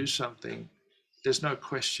to do something, there's no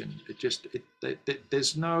question.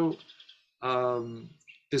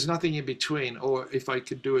 There's nothing in between. Or if I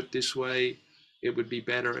could do it this way, it would be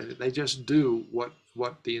better. They just do what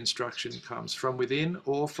the instruction comes from within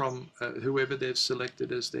or from whoever they've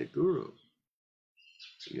selected as their guru.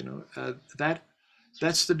 You know,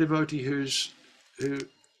 that's the devotee who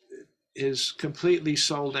is completely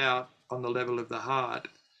sold out on the level of the heart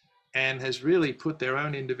and has really put their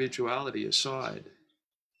own individuality aside.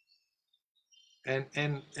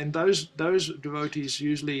 And those devotees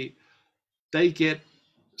usually, they get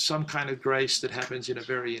some kind of grace that happens in a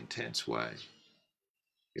very intense way.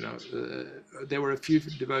 You know, there were a few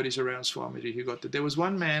devotees around Swamiji who got that. There was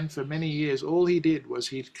one man for many years, all he did was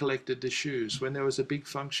he collected the shoes. When there was a big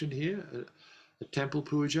function here, a temple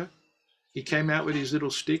puja, he came out with his little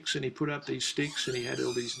sticks and he put up these sticks and he had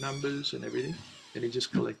all these numbers and everything, and he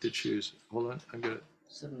just collected shoes. Hold on, I'm gonna.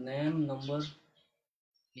 So name, number,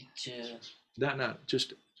 which. No,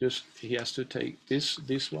 just he has to take this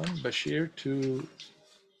one, Bashir, to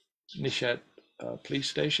Nishat police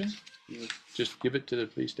station. Yeah. Just give it to the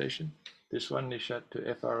police station. This one, Nishat,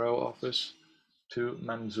 to FRO office, to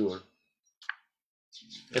Manzoor.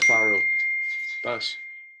 FRO, bus.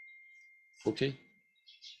 Okay.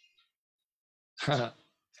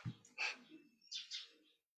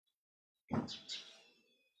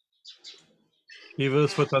 Shiva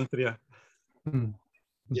Swatantriya.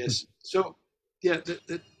 Yes. So, yeah,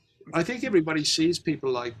 I think everybody sees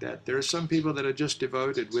people like that. There are some people that are just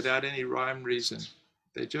devoted without any rhyme reason.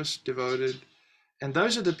 They're just devoted. And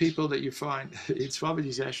those are the people that you find, in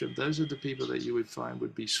Swamiji's ashram, those are the people that you would find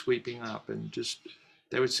would be sweeping up and just,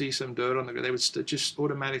 they would see some dirt on the ground. They would just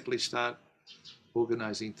automatically start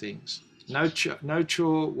organizing things. No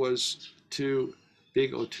chore was too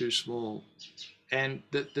big or too small. And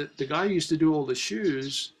the guy who used to do all the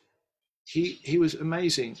shoes, he was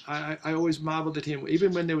amazing. I always marveled at him.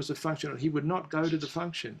 Even when there was a function, he would not go to the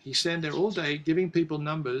function. He'd stand there all day giving people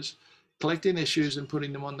numbers, collecting their shoes and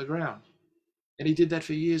putting them on the ground. And he did that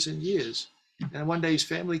for years and years. And one day his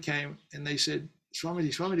family came and they said,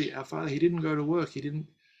 Swamiji, our father, he didn't go to work. He didn't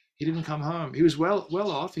come home. He was well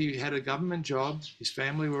off. He had a government job. His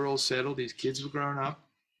family were all settled. His kids were grown up.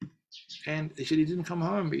 And he said he didn't come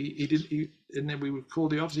home. And then we would call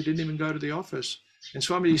the office. He didn't even go to the office. And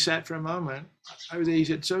Swamiji sat for a moment. I was there. He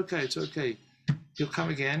said, it's okay. He'll come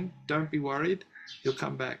again. Don't be worried. He'll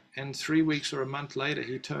come back. And 3 weeks or a month later,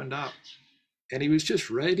 he turned up. And he was just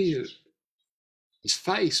radiant. His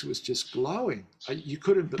face was just glowing. You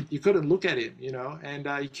couldn't look at him, you know. And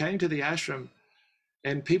he came to the ashram,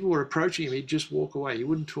 and people were approaching him. He'd just walk away. He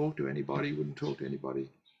wouldn't talk to anybody.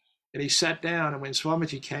 And he sat down. And when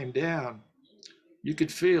Swamiji came down, you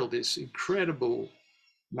could feel this incredible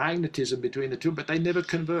magnetism between the two. But they never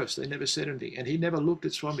conversed. They never said anything. And he never looked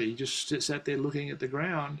at Swamiji. He just sat there looking at the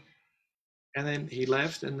ground. And then he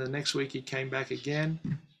left. And the next week he came back again.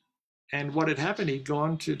 And what had happened? He'd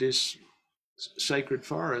gone to this sacred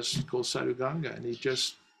forest called Sadhuganga, and he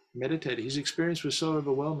just meditated. His experience was so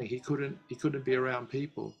overwhelming, he couldn't be around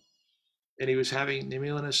people, and he was having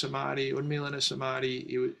Nimilana Samadhi, Unmilana Samadhi,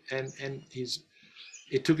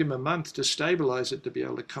 it took him a month to stabilize it to be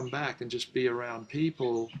able to come back and just be around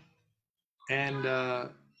people. And I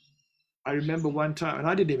remember one time, and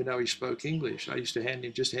I didn't even know he spoke English. I used to hand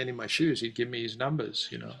him my shoes. He'd give me his numbers,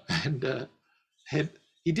 you know, and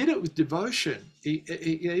he did it with devotion.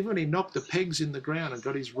 Even when he knocked the pegs in the ground and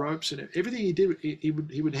got his ropes and everything he did,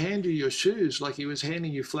 he would hand you your shoes like he was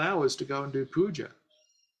handing you flowers to go and do puja.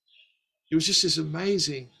 He was just this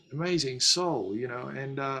amazing soul, you know.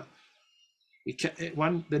 And the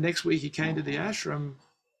next week he came to the ashram.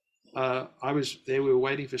 I was there. We were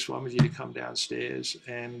waiting for Swamiji to come downstairs,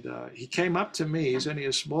 and he came up to me. He's only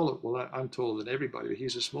I'm taller than everybody, but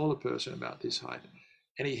he's a smaller person, about this height.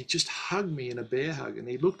 And he just hugged me in a bear hug, and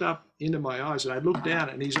he looked up into my eyes, and I looked down,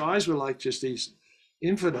 and his eyes were like just these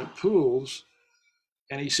infinite pools.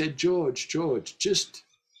 And he said, George,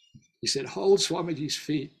 he said, hold Swamiji's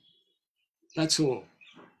feet. That's all.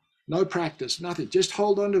 No practice, nothing. Just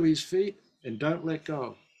hold onto his feet and don't let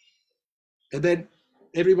go. And then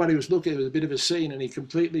everybody was looking. It was a bit of a scene, and he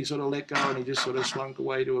completely sort of let go, and he just sort of slunk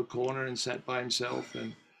away to a corner and sat by himself.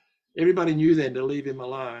 And everybody knew then to leave him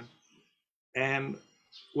alone. And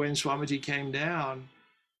when Swamiji came down,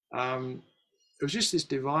 it was just this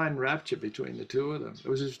divine rapture between the two of them. It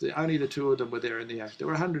was just only the two of them were there in the ashram. There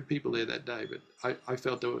were 100 people there that day, but I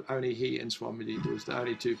felt there were only he and Swamiji. There was the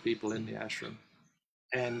only two people in the ashram.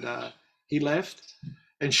 And he left,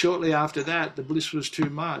 And shortly after that, the bliss was too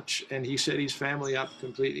much, and he set his family up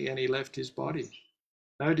completely, and he left his body.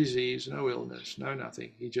 No disease, no illness, no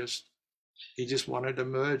nothing. He just wanted to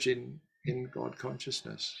merge in God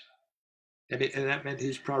consciousness, and that meant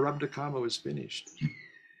his prarabdha karma was finished.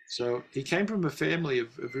 So he came from a family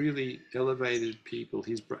of really elevated people.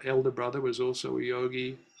 His elder brother was also a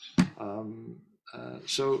yogi.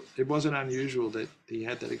 So it wasn't unusual that he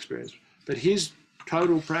had that experience. But his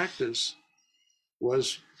total practice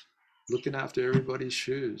was looking after everybody's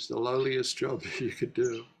shoes, the lowliest job you could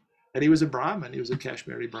do. And he was a Brahmin, he was a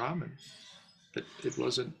Kashmiri Brahmin. But it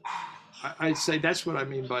wasn't, I'd say that's what I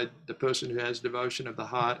mean by the person who has devotion of the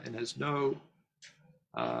heart and has no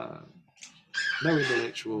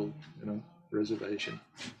intellectual, reservation.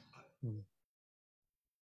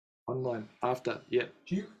 Online, after, yeah.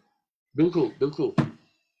 Bilkul.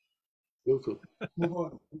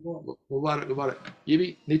 Mubarak.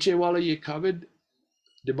 Yibi, Nietzsche wala ye covered,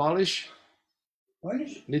 demolish?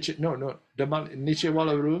 Nietzsche, no, Nietzsche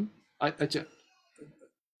wala room? Acha,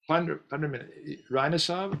 100 minute. Raina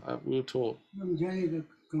Saab, we'll talk.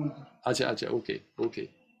 Acha, okay.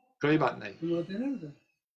 Koi baat nahi.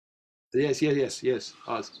 Yes.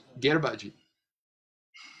 Gerbaji.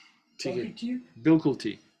 Bilkul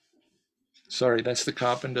tea. Sorry, that's the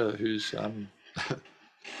carpenter who's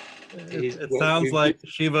it sounds like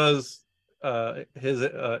Shiva's his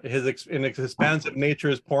expansive nature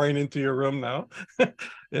is pouring into your room now.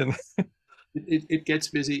 And it gets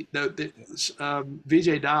busy.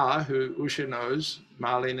 Vijay Da, who Usha knows,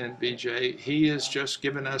 Marlene and Vijay, he has just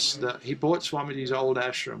given us he bought Swamiji's old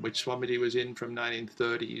ashram, which Swamiji was in from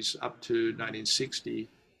 1930s up to 1960.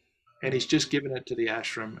 And he's just given it to the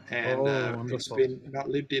ashram, and it's been not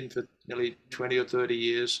lived in for nearly 20 or 30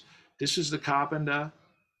 years. This is the carpenter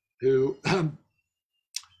who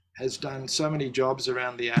has done so many jobs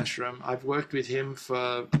around the ashram. I've worked with him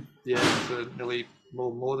for nearly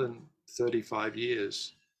more than 35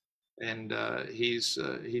 years, and he's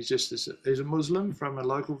a Muslim from a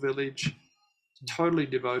local village, totally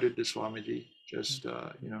devoted to Swamiji.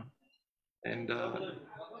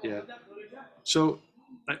 So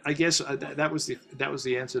I guess that was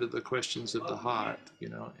the answer to the questions of the heart,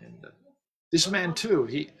 And this man too,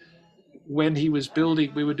 when he was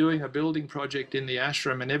building, we were doing a building project in the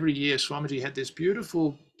ashram, and every year Swamiji had this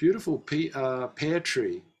beautiful pear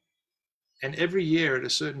tree, and every year at a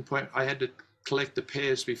certain point I had to collect the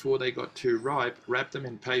pears before they got too ripe, wrap them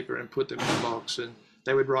in paper and put them in a box, and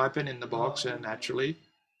they would ripen in the box naturally.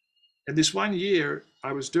 And this one year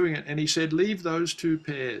I was doing it, and he said, leave those 2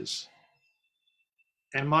 pears.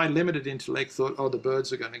 And my limited intellect thought, the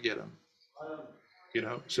birds are going to get them.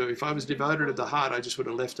 So if I was devoted to the heart, I just would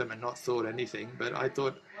have left them and not thought anything. But I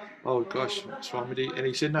thought, oh gosh, Swamiji. And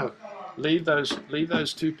he said, no, leave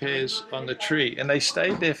those 2 pears on the tree. And they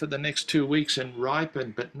stayed there for the next 2 weeks and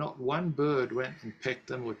ripened, but not one bird went and pecked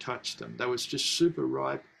them or touched them. They was just super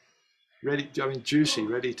ripe, juicy,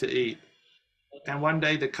 ready to eat. And one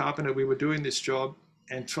day the carpenter, we were doing this job,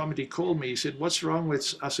 and Swamiji called me. He said, what's wrong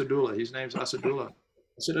with Asadullah? His name's Asadullah.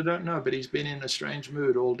 I said, I don't know, but he's been in a strange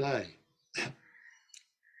mood all day.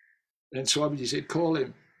 And Swamiji said, call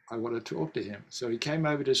him. I want to talk to him. So he came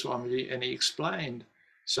over to Swamiji and he explained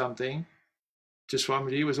something to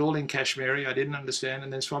Swamiji. It was all in Kashmiri. I didn't understand.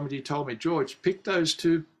 And then Swamiji told me, George, pick those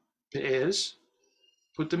 2 pears,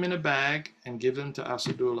 put them in a bag and give them to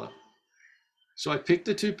Asadullah. So I picked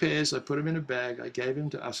the 2 pears, I put them in a bag, I gave them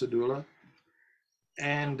to Asadullah.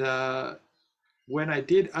 And when I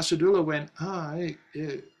did, Asadullah went,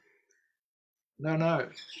 no.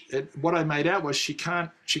 What I made out was she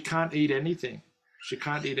can't eat anything. She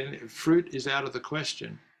can't eat anything. Fruit is out of the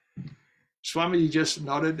question. Swamiji just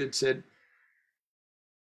nodded and said,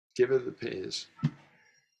 give her the pears.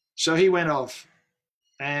 So he went off.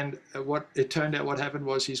 And what happened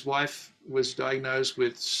was his wife was diagnosed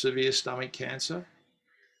with severe stomach cancer.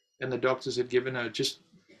 And the doctors had given her just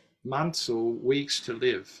months or weeks to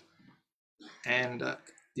live. And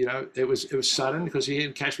it was sudden, because here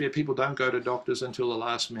in Kashmir people don't go to doctors until the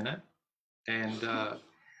last minute, and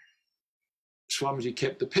Swamiji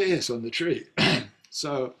kept the pears on the tree.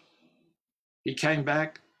 So he came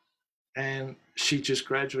back, and she just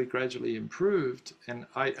gradually improved, and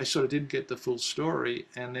I sort of didn't get the full story.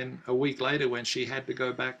 And then a week later, when she had to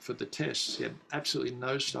go back for the tests, she had absolutely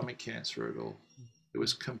no stomach cancer at all. It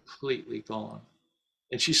was completely gone,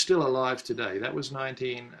 and she's still alive today. That was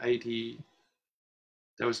 1980.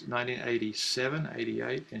 That was 1987,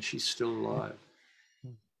 88, and she's still alive.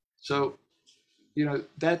 So,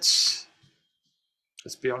 that's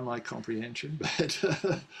beyond my comprehension. But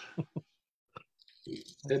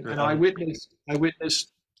and I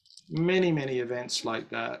witnessed many events like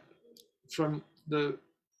that, from the,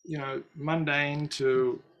 you know, mundane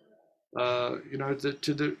to, you know,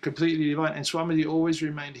 to the completely divine. And Swamiji always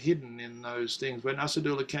remained hidden in those things. When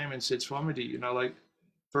Asadula came and said, Swamiji, you know, like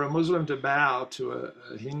for a Muslim to bow to a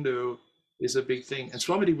Hindu is a big thing. And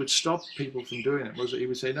Swamiji would stop people from doing it. He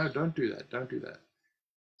would say, no, don't do that, don't do that.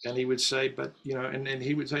 And he would say, but, you know, and then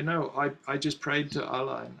he would say, no, I just prayed to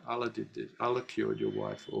Allah and Allah did this. Allah cured your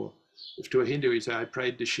wife. Or if to a Hindu, he'd say, I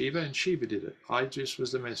prayed to Shiva and Shiva did it. I just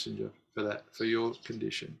was the messenger for that, for your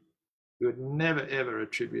condition. He would never, ever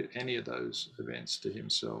attribute any of those events to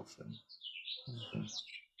himself. And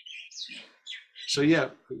so, yeah,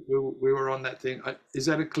 we were on that thing. Is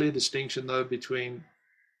that a clear distinction, though, between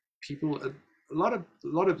people? A lot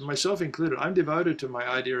of myself included, I'm devoted to my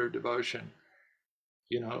idea of devotion.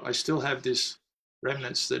 You know, I still have this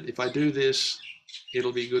remnants that if I do this,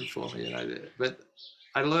 it'll be good for me. But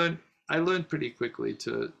I learned pretty quickly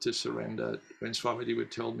to surrender. When Swamiji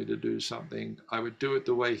would tell me to do something, I would do it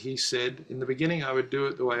the way he said. In the beginning, I would do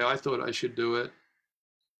it the way I thought I should do it,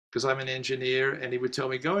 because I'm an engineer, and he would tell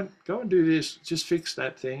me, go and do this, just fix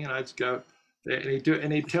that thing. And I'd go there,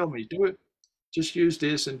 and he'd tell me, do it, just use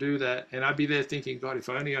this and do that. And I'd be there thinking, God, if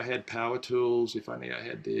only I had power tools, if only I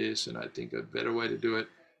had this, and I'd think a better way to do it.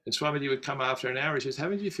 And Swamiji would come after an hour, he says,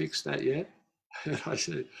 haven't you fixed that yet? And I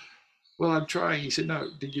said, well, I'm trying. He said,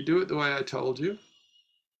 no, did you do it the way I told you?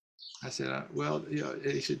 I said, well, you know,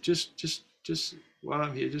 he said, just while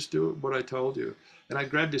I'm here, just do what I told you. And I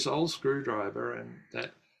grabbed this old screwdriver and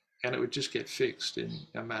it would just get fixed in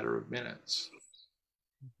a matter of minutes.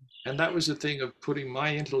 And that was the thing of putting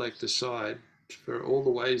my intellect aside for all the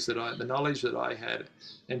ways that the knowledge that I had,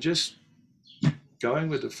 and just going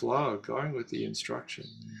with the flow, going with the instruction.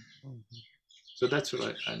 So that's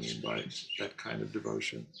what I mean by that kind of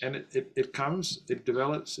devotion. And it comes, it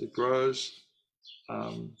develops, it grows.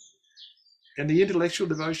 And the intellectual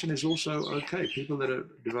devotion is also okay. People that are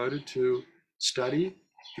devoted to study,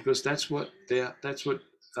 because that's what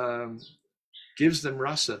gives them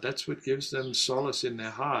rasa. That's what gives them solace in their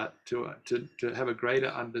heart to have a greater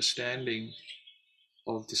understanding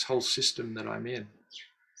of this whole system that I'm in,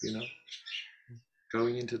 you know,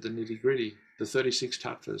 going into the nitty gritty, the 36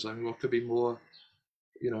 tattvas. I mean, what could be more,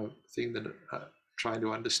 you know, thing than trying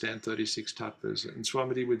to understand 36 tattvas? And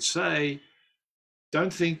Swamiji would say,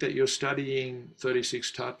 don't think that you're studying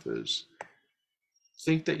 36 tattvas.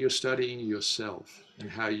 Think that you're studying yourself and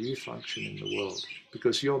how you function in the world,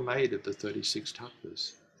 because you're made of the 36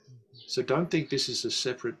 tattvas. So don't think this is a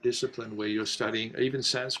separate discipline where you're studying, even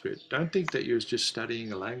Sanskrit. Don't think that you're just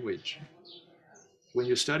studying a language. When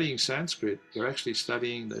you're studying Sanskrit, you're actually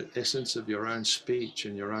studying the essence of your own speech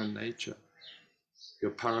and your own nature,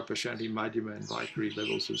 your parapashanti, madhyama, and vaikari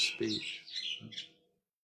levels of speech.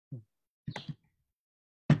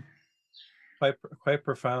 Quite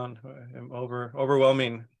profound,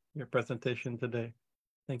 overwhelming, your presentation today.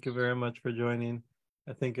 Thank you very much for joining.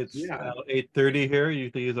 I think it's now 8:30 here.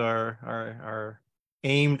 Usually these are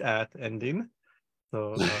aimed at ending.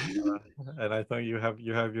 So, and I thought you look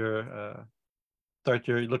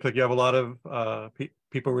like you have a lot of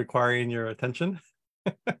people requiring your attention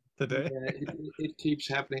today. Yeah, it keeps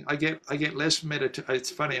happening. I get less meditation. It's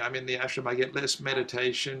funny. I'm in the ashram. I get less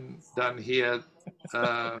meditation done here,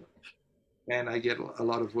 and I get a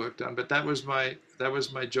lot of work done. But that was my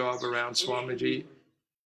job around Swamiji.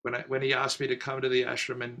 When he asked me to come to the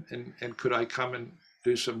ashram and could I come and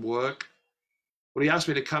do some work? Well, he asked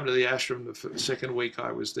me to come to the ashram the second week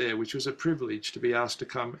I was there, which was a privilege to be asked to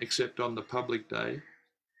come except on the public day.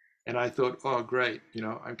 And I thought, oh, great, you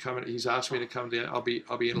know, I'm coming. He's asked me to come there. I'll be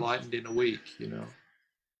enlightened in a week, you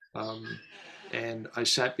know. And I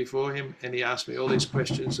sat before him, and he asked me all these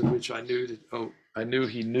questions of which I knew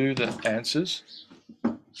he knew the answers.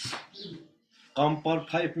 Come for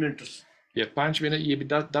 5 minutes. Yeah, 5 minutes. You be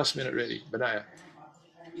 10 minutes ready. Banaya.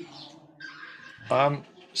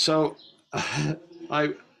 So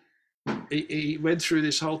he went through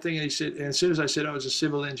this whole thing, and he said, and as soon as I said I was a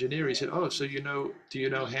civil engineer, he said, oh, so do you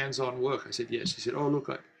know hands-on work? I said, yes. He said, oh, look,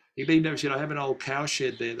 he leaned over and said, I have an old cow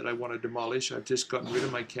shed there that I want to demolish. I've just gotten rid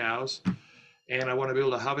of my cows, and I want to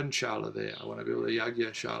build a havan-shala there. I want to build a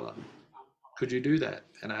yagya-shala. Could you do that?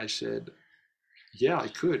 And I said, yeah, I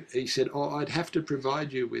could. He said, oh, I'd have to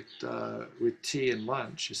provide you with tea and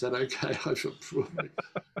lunch. Is that okay? I said,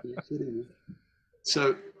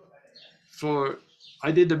 so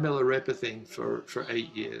I did the Milarepa thing for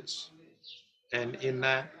 8 years. And in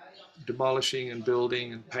that, demolishing and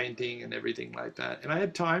building and painting and everything like that. And I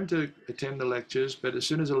had time to attend the lectures, but as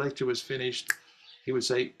soon as the lecture was finished, he would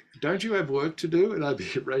say, don't you have work to do? And I'd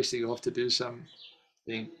be racing off to do something.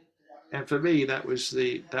 And for me, that was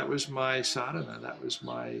my sadhana. That was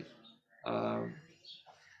my,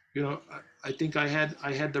 you know, I think I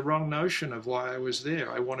had the wrong notion of why I was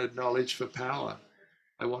there. I wanted knowledge for power.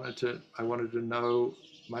 I wanted to know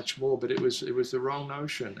much more, but it was the wrong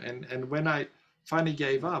notion. And when I finally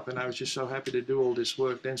gave up, and I was just so happy to do all this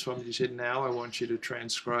work, then Swamiji said, now I want you to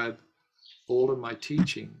transcribe all of my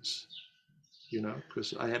teachings, you know,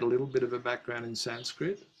 because I had a little bit of a background in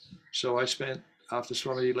Sanskrit. So I spent, after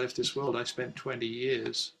Swamiji left this world, I spent 20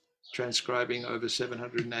 years transcribing over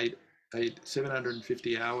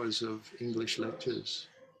 750 hours of English lectures,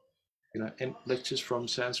 you know, and lectures from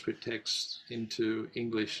Sanskrit texts into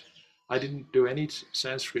English. I didn't do any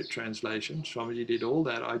Sanskrit translation. Swamiji did all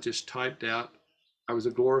that. I just typed out. I was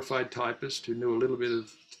a glorified typist who knew a little bit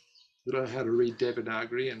of how to read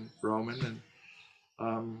Devanagari and Roman,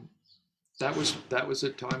 and that was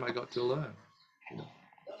the time I got to learn. You know.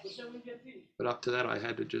 But up to that, I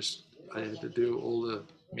had to do all the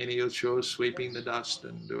menial chores, sweeping the dust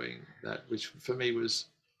and doing that, which for me was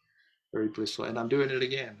very blissful. And I'm doing it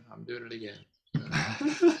again.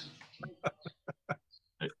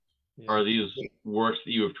 Are these works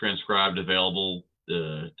that you have transcribed available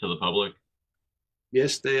to the public?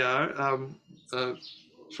 Yes, they are.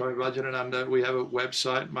 Swami Bhajanananda, we have a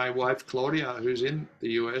website. My wife, Claudia, who's in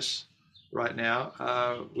the US right now,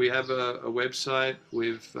 we have a website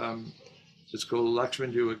with, it's called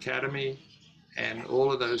Lakshmanjoo Academy, and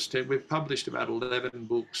all of those, we've published about 11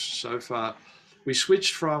 books so far. We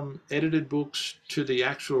switched from edited books to the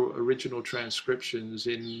actual original transcriptions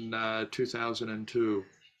in 2002,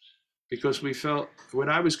 because we felt, when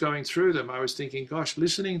I was going through them, I was thinking, gosh,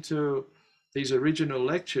 listening to these original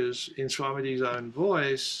lectures in Swamiji's own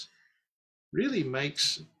voice really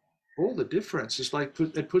makes all the difference. It's like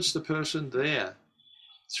it puts the person there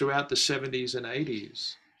throughout the 70s and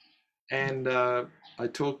 80s. And I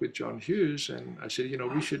talked with John Hughes, and I said, you know,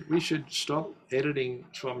 we should stop editing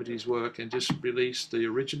Swamiji's work and just release the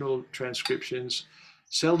original transcriptions,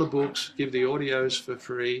 sell the books, give the audios for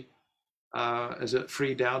free as a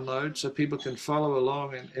free download, so people can follow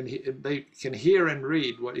along and they can hear and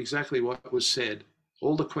read exactly what was said,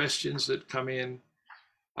 all the questions that come in.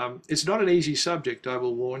 It's not an easy subject, I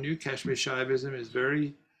will warn you. Kashmir Shaivism is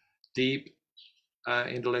very deep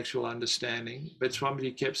intellectual understanding, but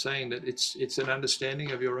Swamiji kept saying that it's an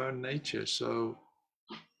understanding of your own nature. So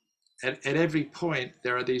at every point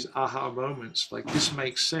there are these aha moments, like this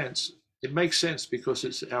makes sense. It makes sense because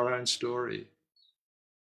it's our own story,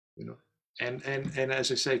 you know. And as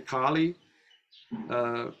I say, Kali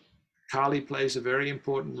plays a very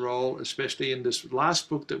important role, especially in this last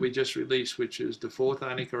book that we just released, which is the 4th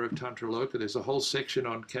Anika of Tantra Loka. There's a whole section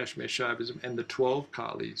on Kashmir Shaivism and the 12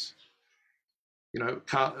 Kalis. You know,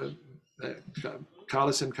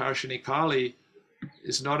 Kalis and Karshini Kali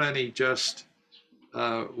is not only just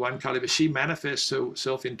one Kali, but she manifests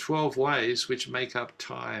herself in 12 ways which make up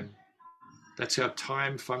time. That's how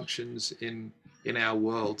time functions in our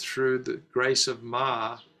world, through the grace of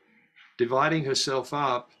Ma dividing herself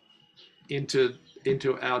up into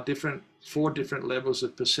our 4 different levels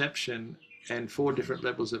of perception and 4 different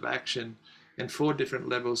levels of action and 4 different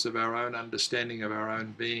levels of our own understanding of our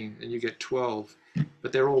own being, and you get 12,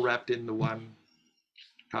 but they're all wrapped in the one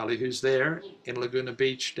Kali who's there in Laguna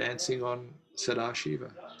Beach dancing on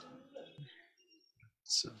Sadashiva.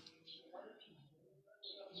 So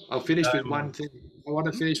I'll finish with one thing. I want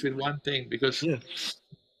to finish with one thing, because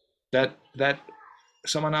that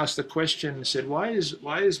someone asked the question and said, why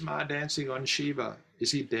is Ma dancing on Shiva?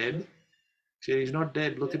 Is he dead? She said, he's not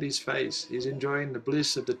dead. Look at his face. He's enjoying the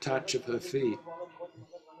bliss of the touch of her feet.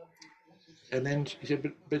 And then she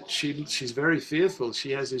said, but she's very fearful.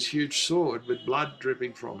 She has this huge sword with blood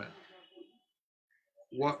dripping from it.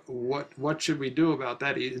 What should we do about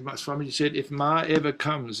that? Swamiji said, if Ma ever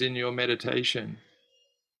comes in your meditation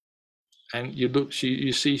and you look,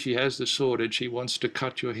 you see she has the sword and she wants to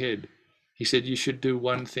cut your head, he said, you should do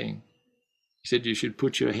one thing. He said, you should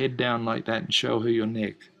put your head down like that and show her your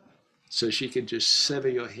neck, so she can just sever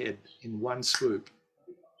your head in one swoop.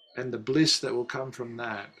 And the bliss that will come from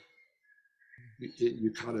that,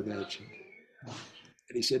 you can't imagine.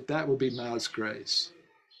 And he said, that will be Ma's grace.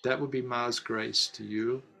 That will be Ma's grace to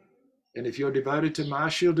you. And if you're devoted to Ma,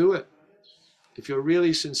 she'll do it. If you're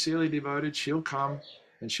really sincerely devoted, she'll come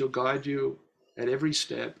and she'll guide you at every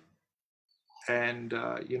step. And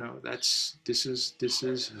you know, this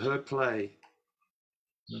is her play.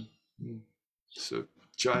 So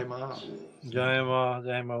Jai Ma. Jai Ma,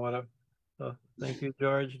 Jai Ma, whatever. So thank you,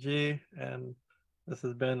 George G. And this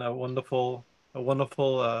has been a wonderful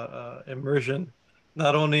immersion,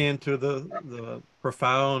 not only into the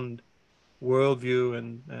profound worldview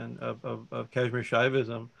and of Kashmir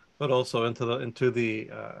Shaivism, but also into the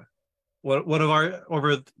one of our,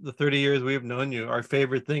 over the 30 years we've known you, our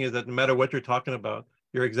favorite thing is that no matter what you're talking about,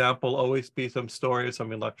 your example always be some story of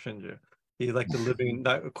Swami Lakshmanjoo. He's like the living,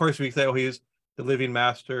 of course we say, oh, he's the living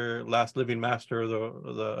master, last living master,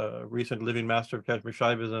 the recent living master of Kashmir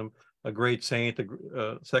Shaivism, a great saint, a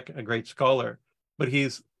great scholar, but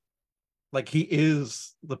he's like, he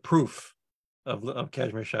is the proof of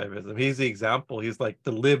Kashmir Shaivism. He's the example. He's like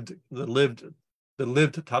the lived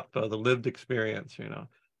tattva, the lived experience, you know.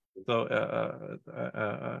 So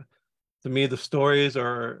to me, the stories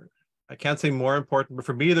are, I can't say more important, but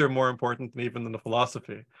for me, they're more important than even than the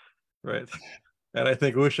philosophy, right? And I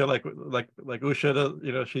think Usha, like Usha,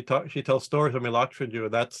 you know, she tells stories of Lakshmanjoo.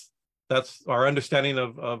 That's our understanding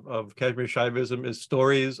of Kashmir Shaivism is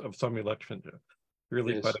stories of Swami Lakshmanjoo.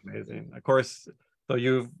 Really quite amazing. Of course,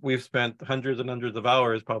 so we've spent hundreds and hundreds of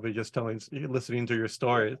hours probably just listening to your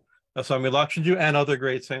stories of Swami Lakshmanjoo and other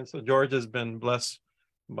great saints. So George has been blessed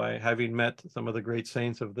by having met some of the great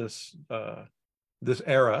saints of this this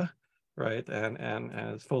era, right? And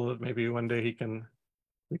it's full of, maybe one day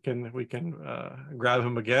we can grab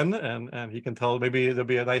him again and he can tell, maybe there'll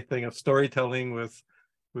be a nice thing of storytelling with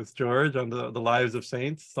George on the lives of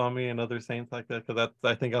saints, Swami and other saints like that, because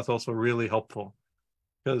I think that's also really helpful.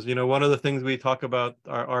 Because, you know, one of the things we talk about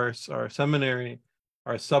our seminary,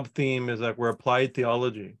 our sub-theme is that we're applied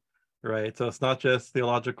theology, right? So it's not just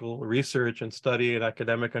theological research and study and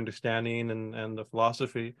academic understanding and the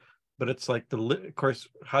philosophy, but it's like of course,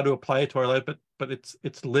 how to apply it to our life, but it's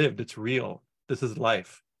lived, it's real. This is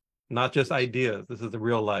life, not just ideas. This is the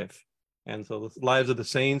real life. And so the lives of the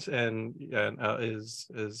saints is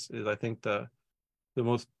I think the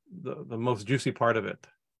most juicy part of it,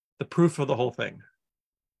 the proof of the whole thing.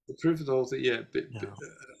 The proof of the whole thing, yeah. But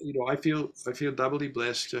you know, I feel doubly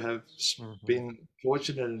blessed to have been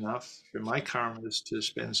fortunate enough for my karmas to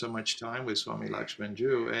spend so much time with Swami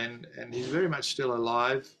Lakshmanjoo, and he's very much still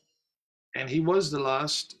alive, and he was the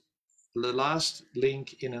last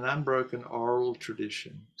link in an unbroken oral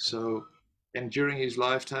tradition. So, and during his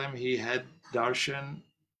lifetime, he had darshan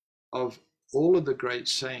of all of the great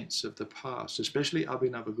saints of the past, especially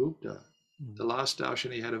Abhinavagupta. The last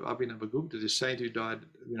darshan he had of Abhinavagupta, the saint who died,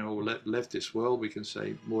 you know, left this world, we can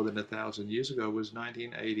say more than 1,000 years ago, was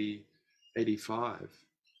 1985.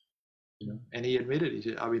 You know, and he admitted, he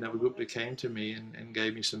said, Abhinavagupta came to me and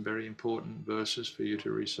gave me some very important verses for you to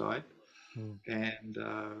recite, and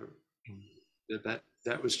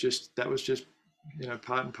that was just you know,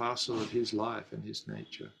 part and parcel of his life and his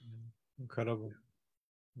nature. Incredible.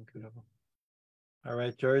 All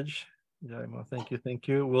right, George. Thank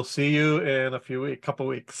you. We'll see you in a couple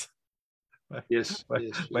weeks. Yes.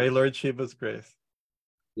 By Lord Shiva's grace.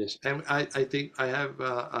 Yes, and I think I have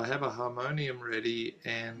a harmonium ready,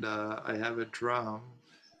 and I have a drum.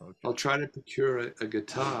 Okay. I'll try to procure a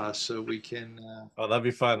guitar so we can. Oh, that'd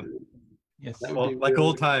be fun. Yes, like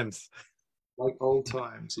old times. Like old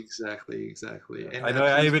times, exactly. And I know.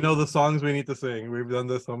 I even know the songs we need to sing. We've done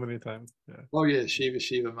this so many times. Yeah. Oh yeah, Shiva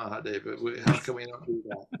Mahadev. But how can we not do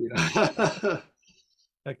that? You know.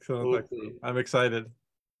 Excellent. I'm excited.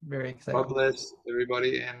 Very excited. God bless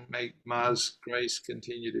everybody, and make Ma's grace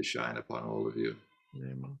continue to shine upon all of you.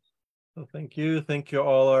 Amen. So thank you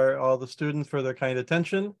all the students for their kind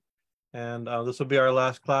attention, and this will be our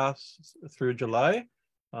last class through July.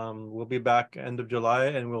 We'll be back end of July,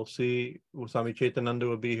 and we'll see Swami Chaitananda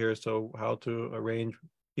will be here. So how to arrange?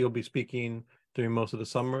 He'll be speaking during most of the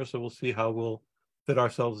summer, so we'll see how we'll fit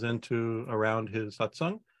ourselves into around his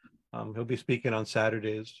satsang. He'll be speaking on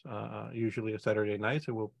Saturdays, usually a Saturday night,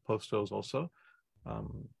 so we'll post those also.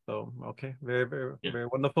 So okay, very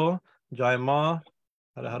wonderful. Jai Ma,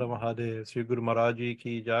 Hara Hara Mahadev, Sri Guru Maharaji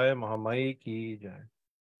ki jai, Mahamai ki jai,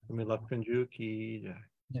 Swami Lakshmanjoo ki jai.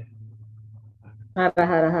 Hara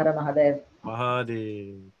Hara Hara Mahadev.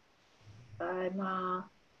 Mahadev. Bye, Ma.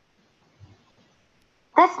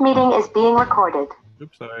 This meeting is being recorded.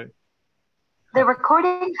 Oops, sorry. The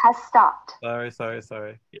recording has stopped. Sorry.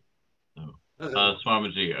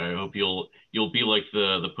 Swamiji, I hope you'll be like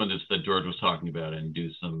the pundits that George was talking about and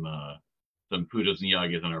do some pujas and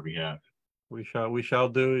yagas on our behalf. We shall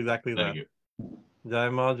do exactly that. Thank you. Jai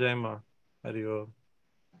Ma, Hari Om.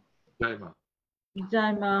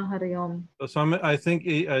 Jai Ma, Hari Om. So I think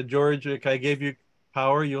George, if I gave you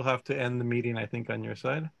power, you'll have to end the meeting, I think, on your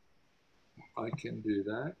side. I can do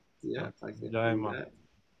that. Yeah, I can Jai do Ma. that.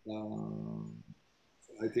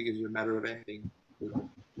 I think it's a matter of ending.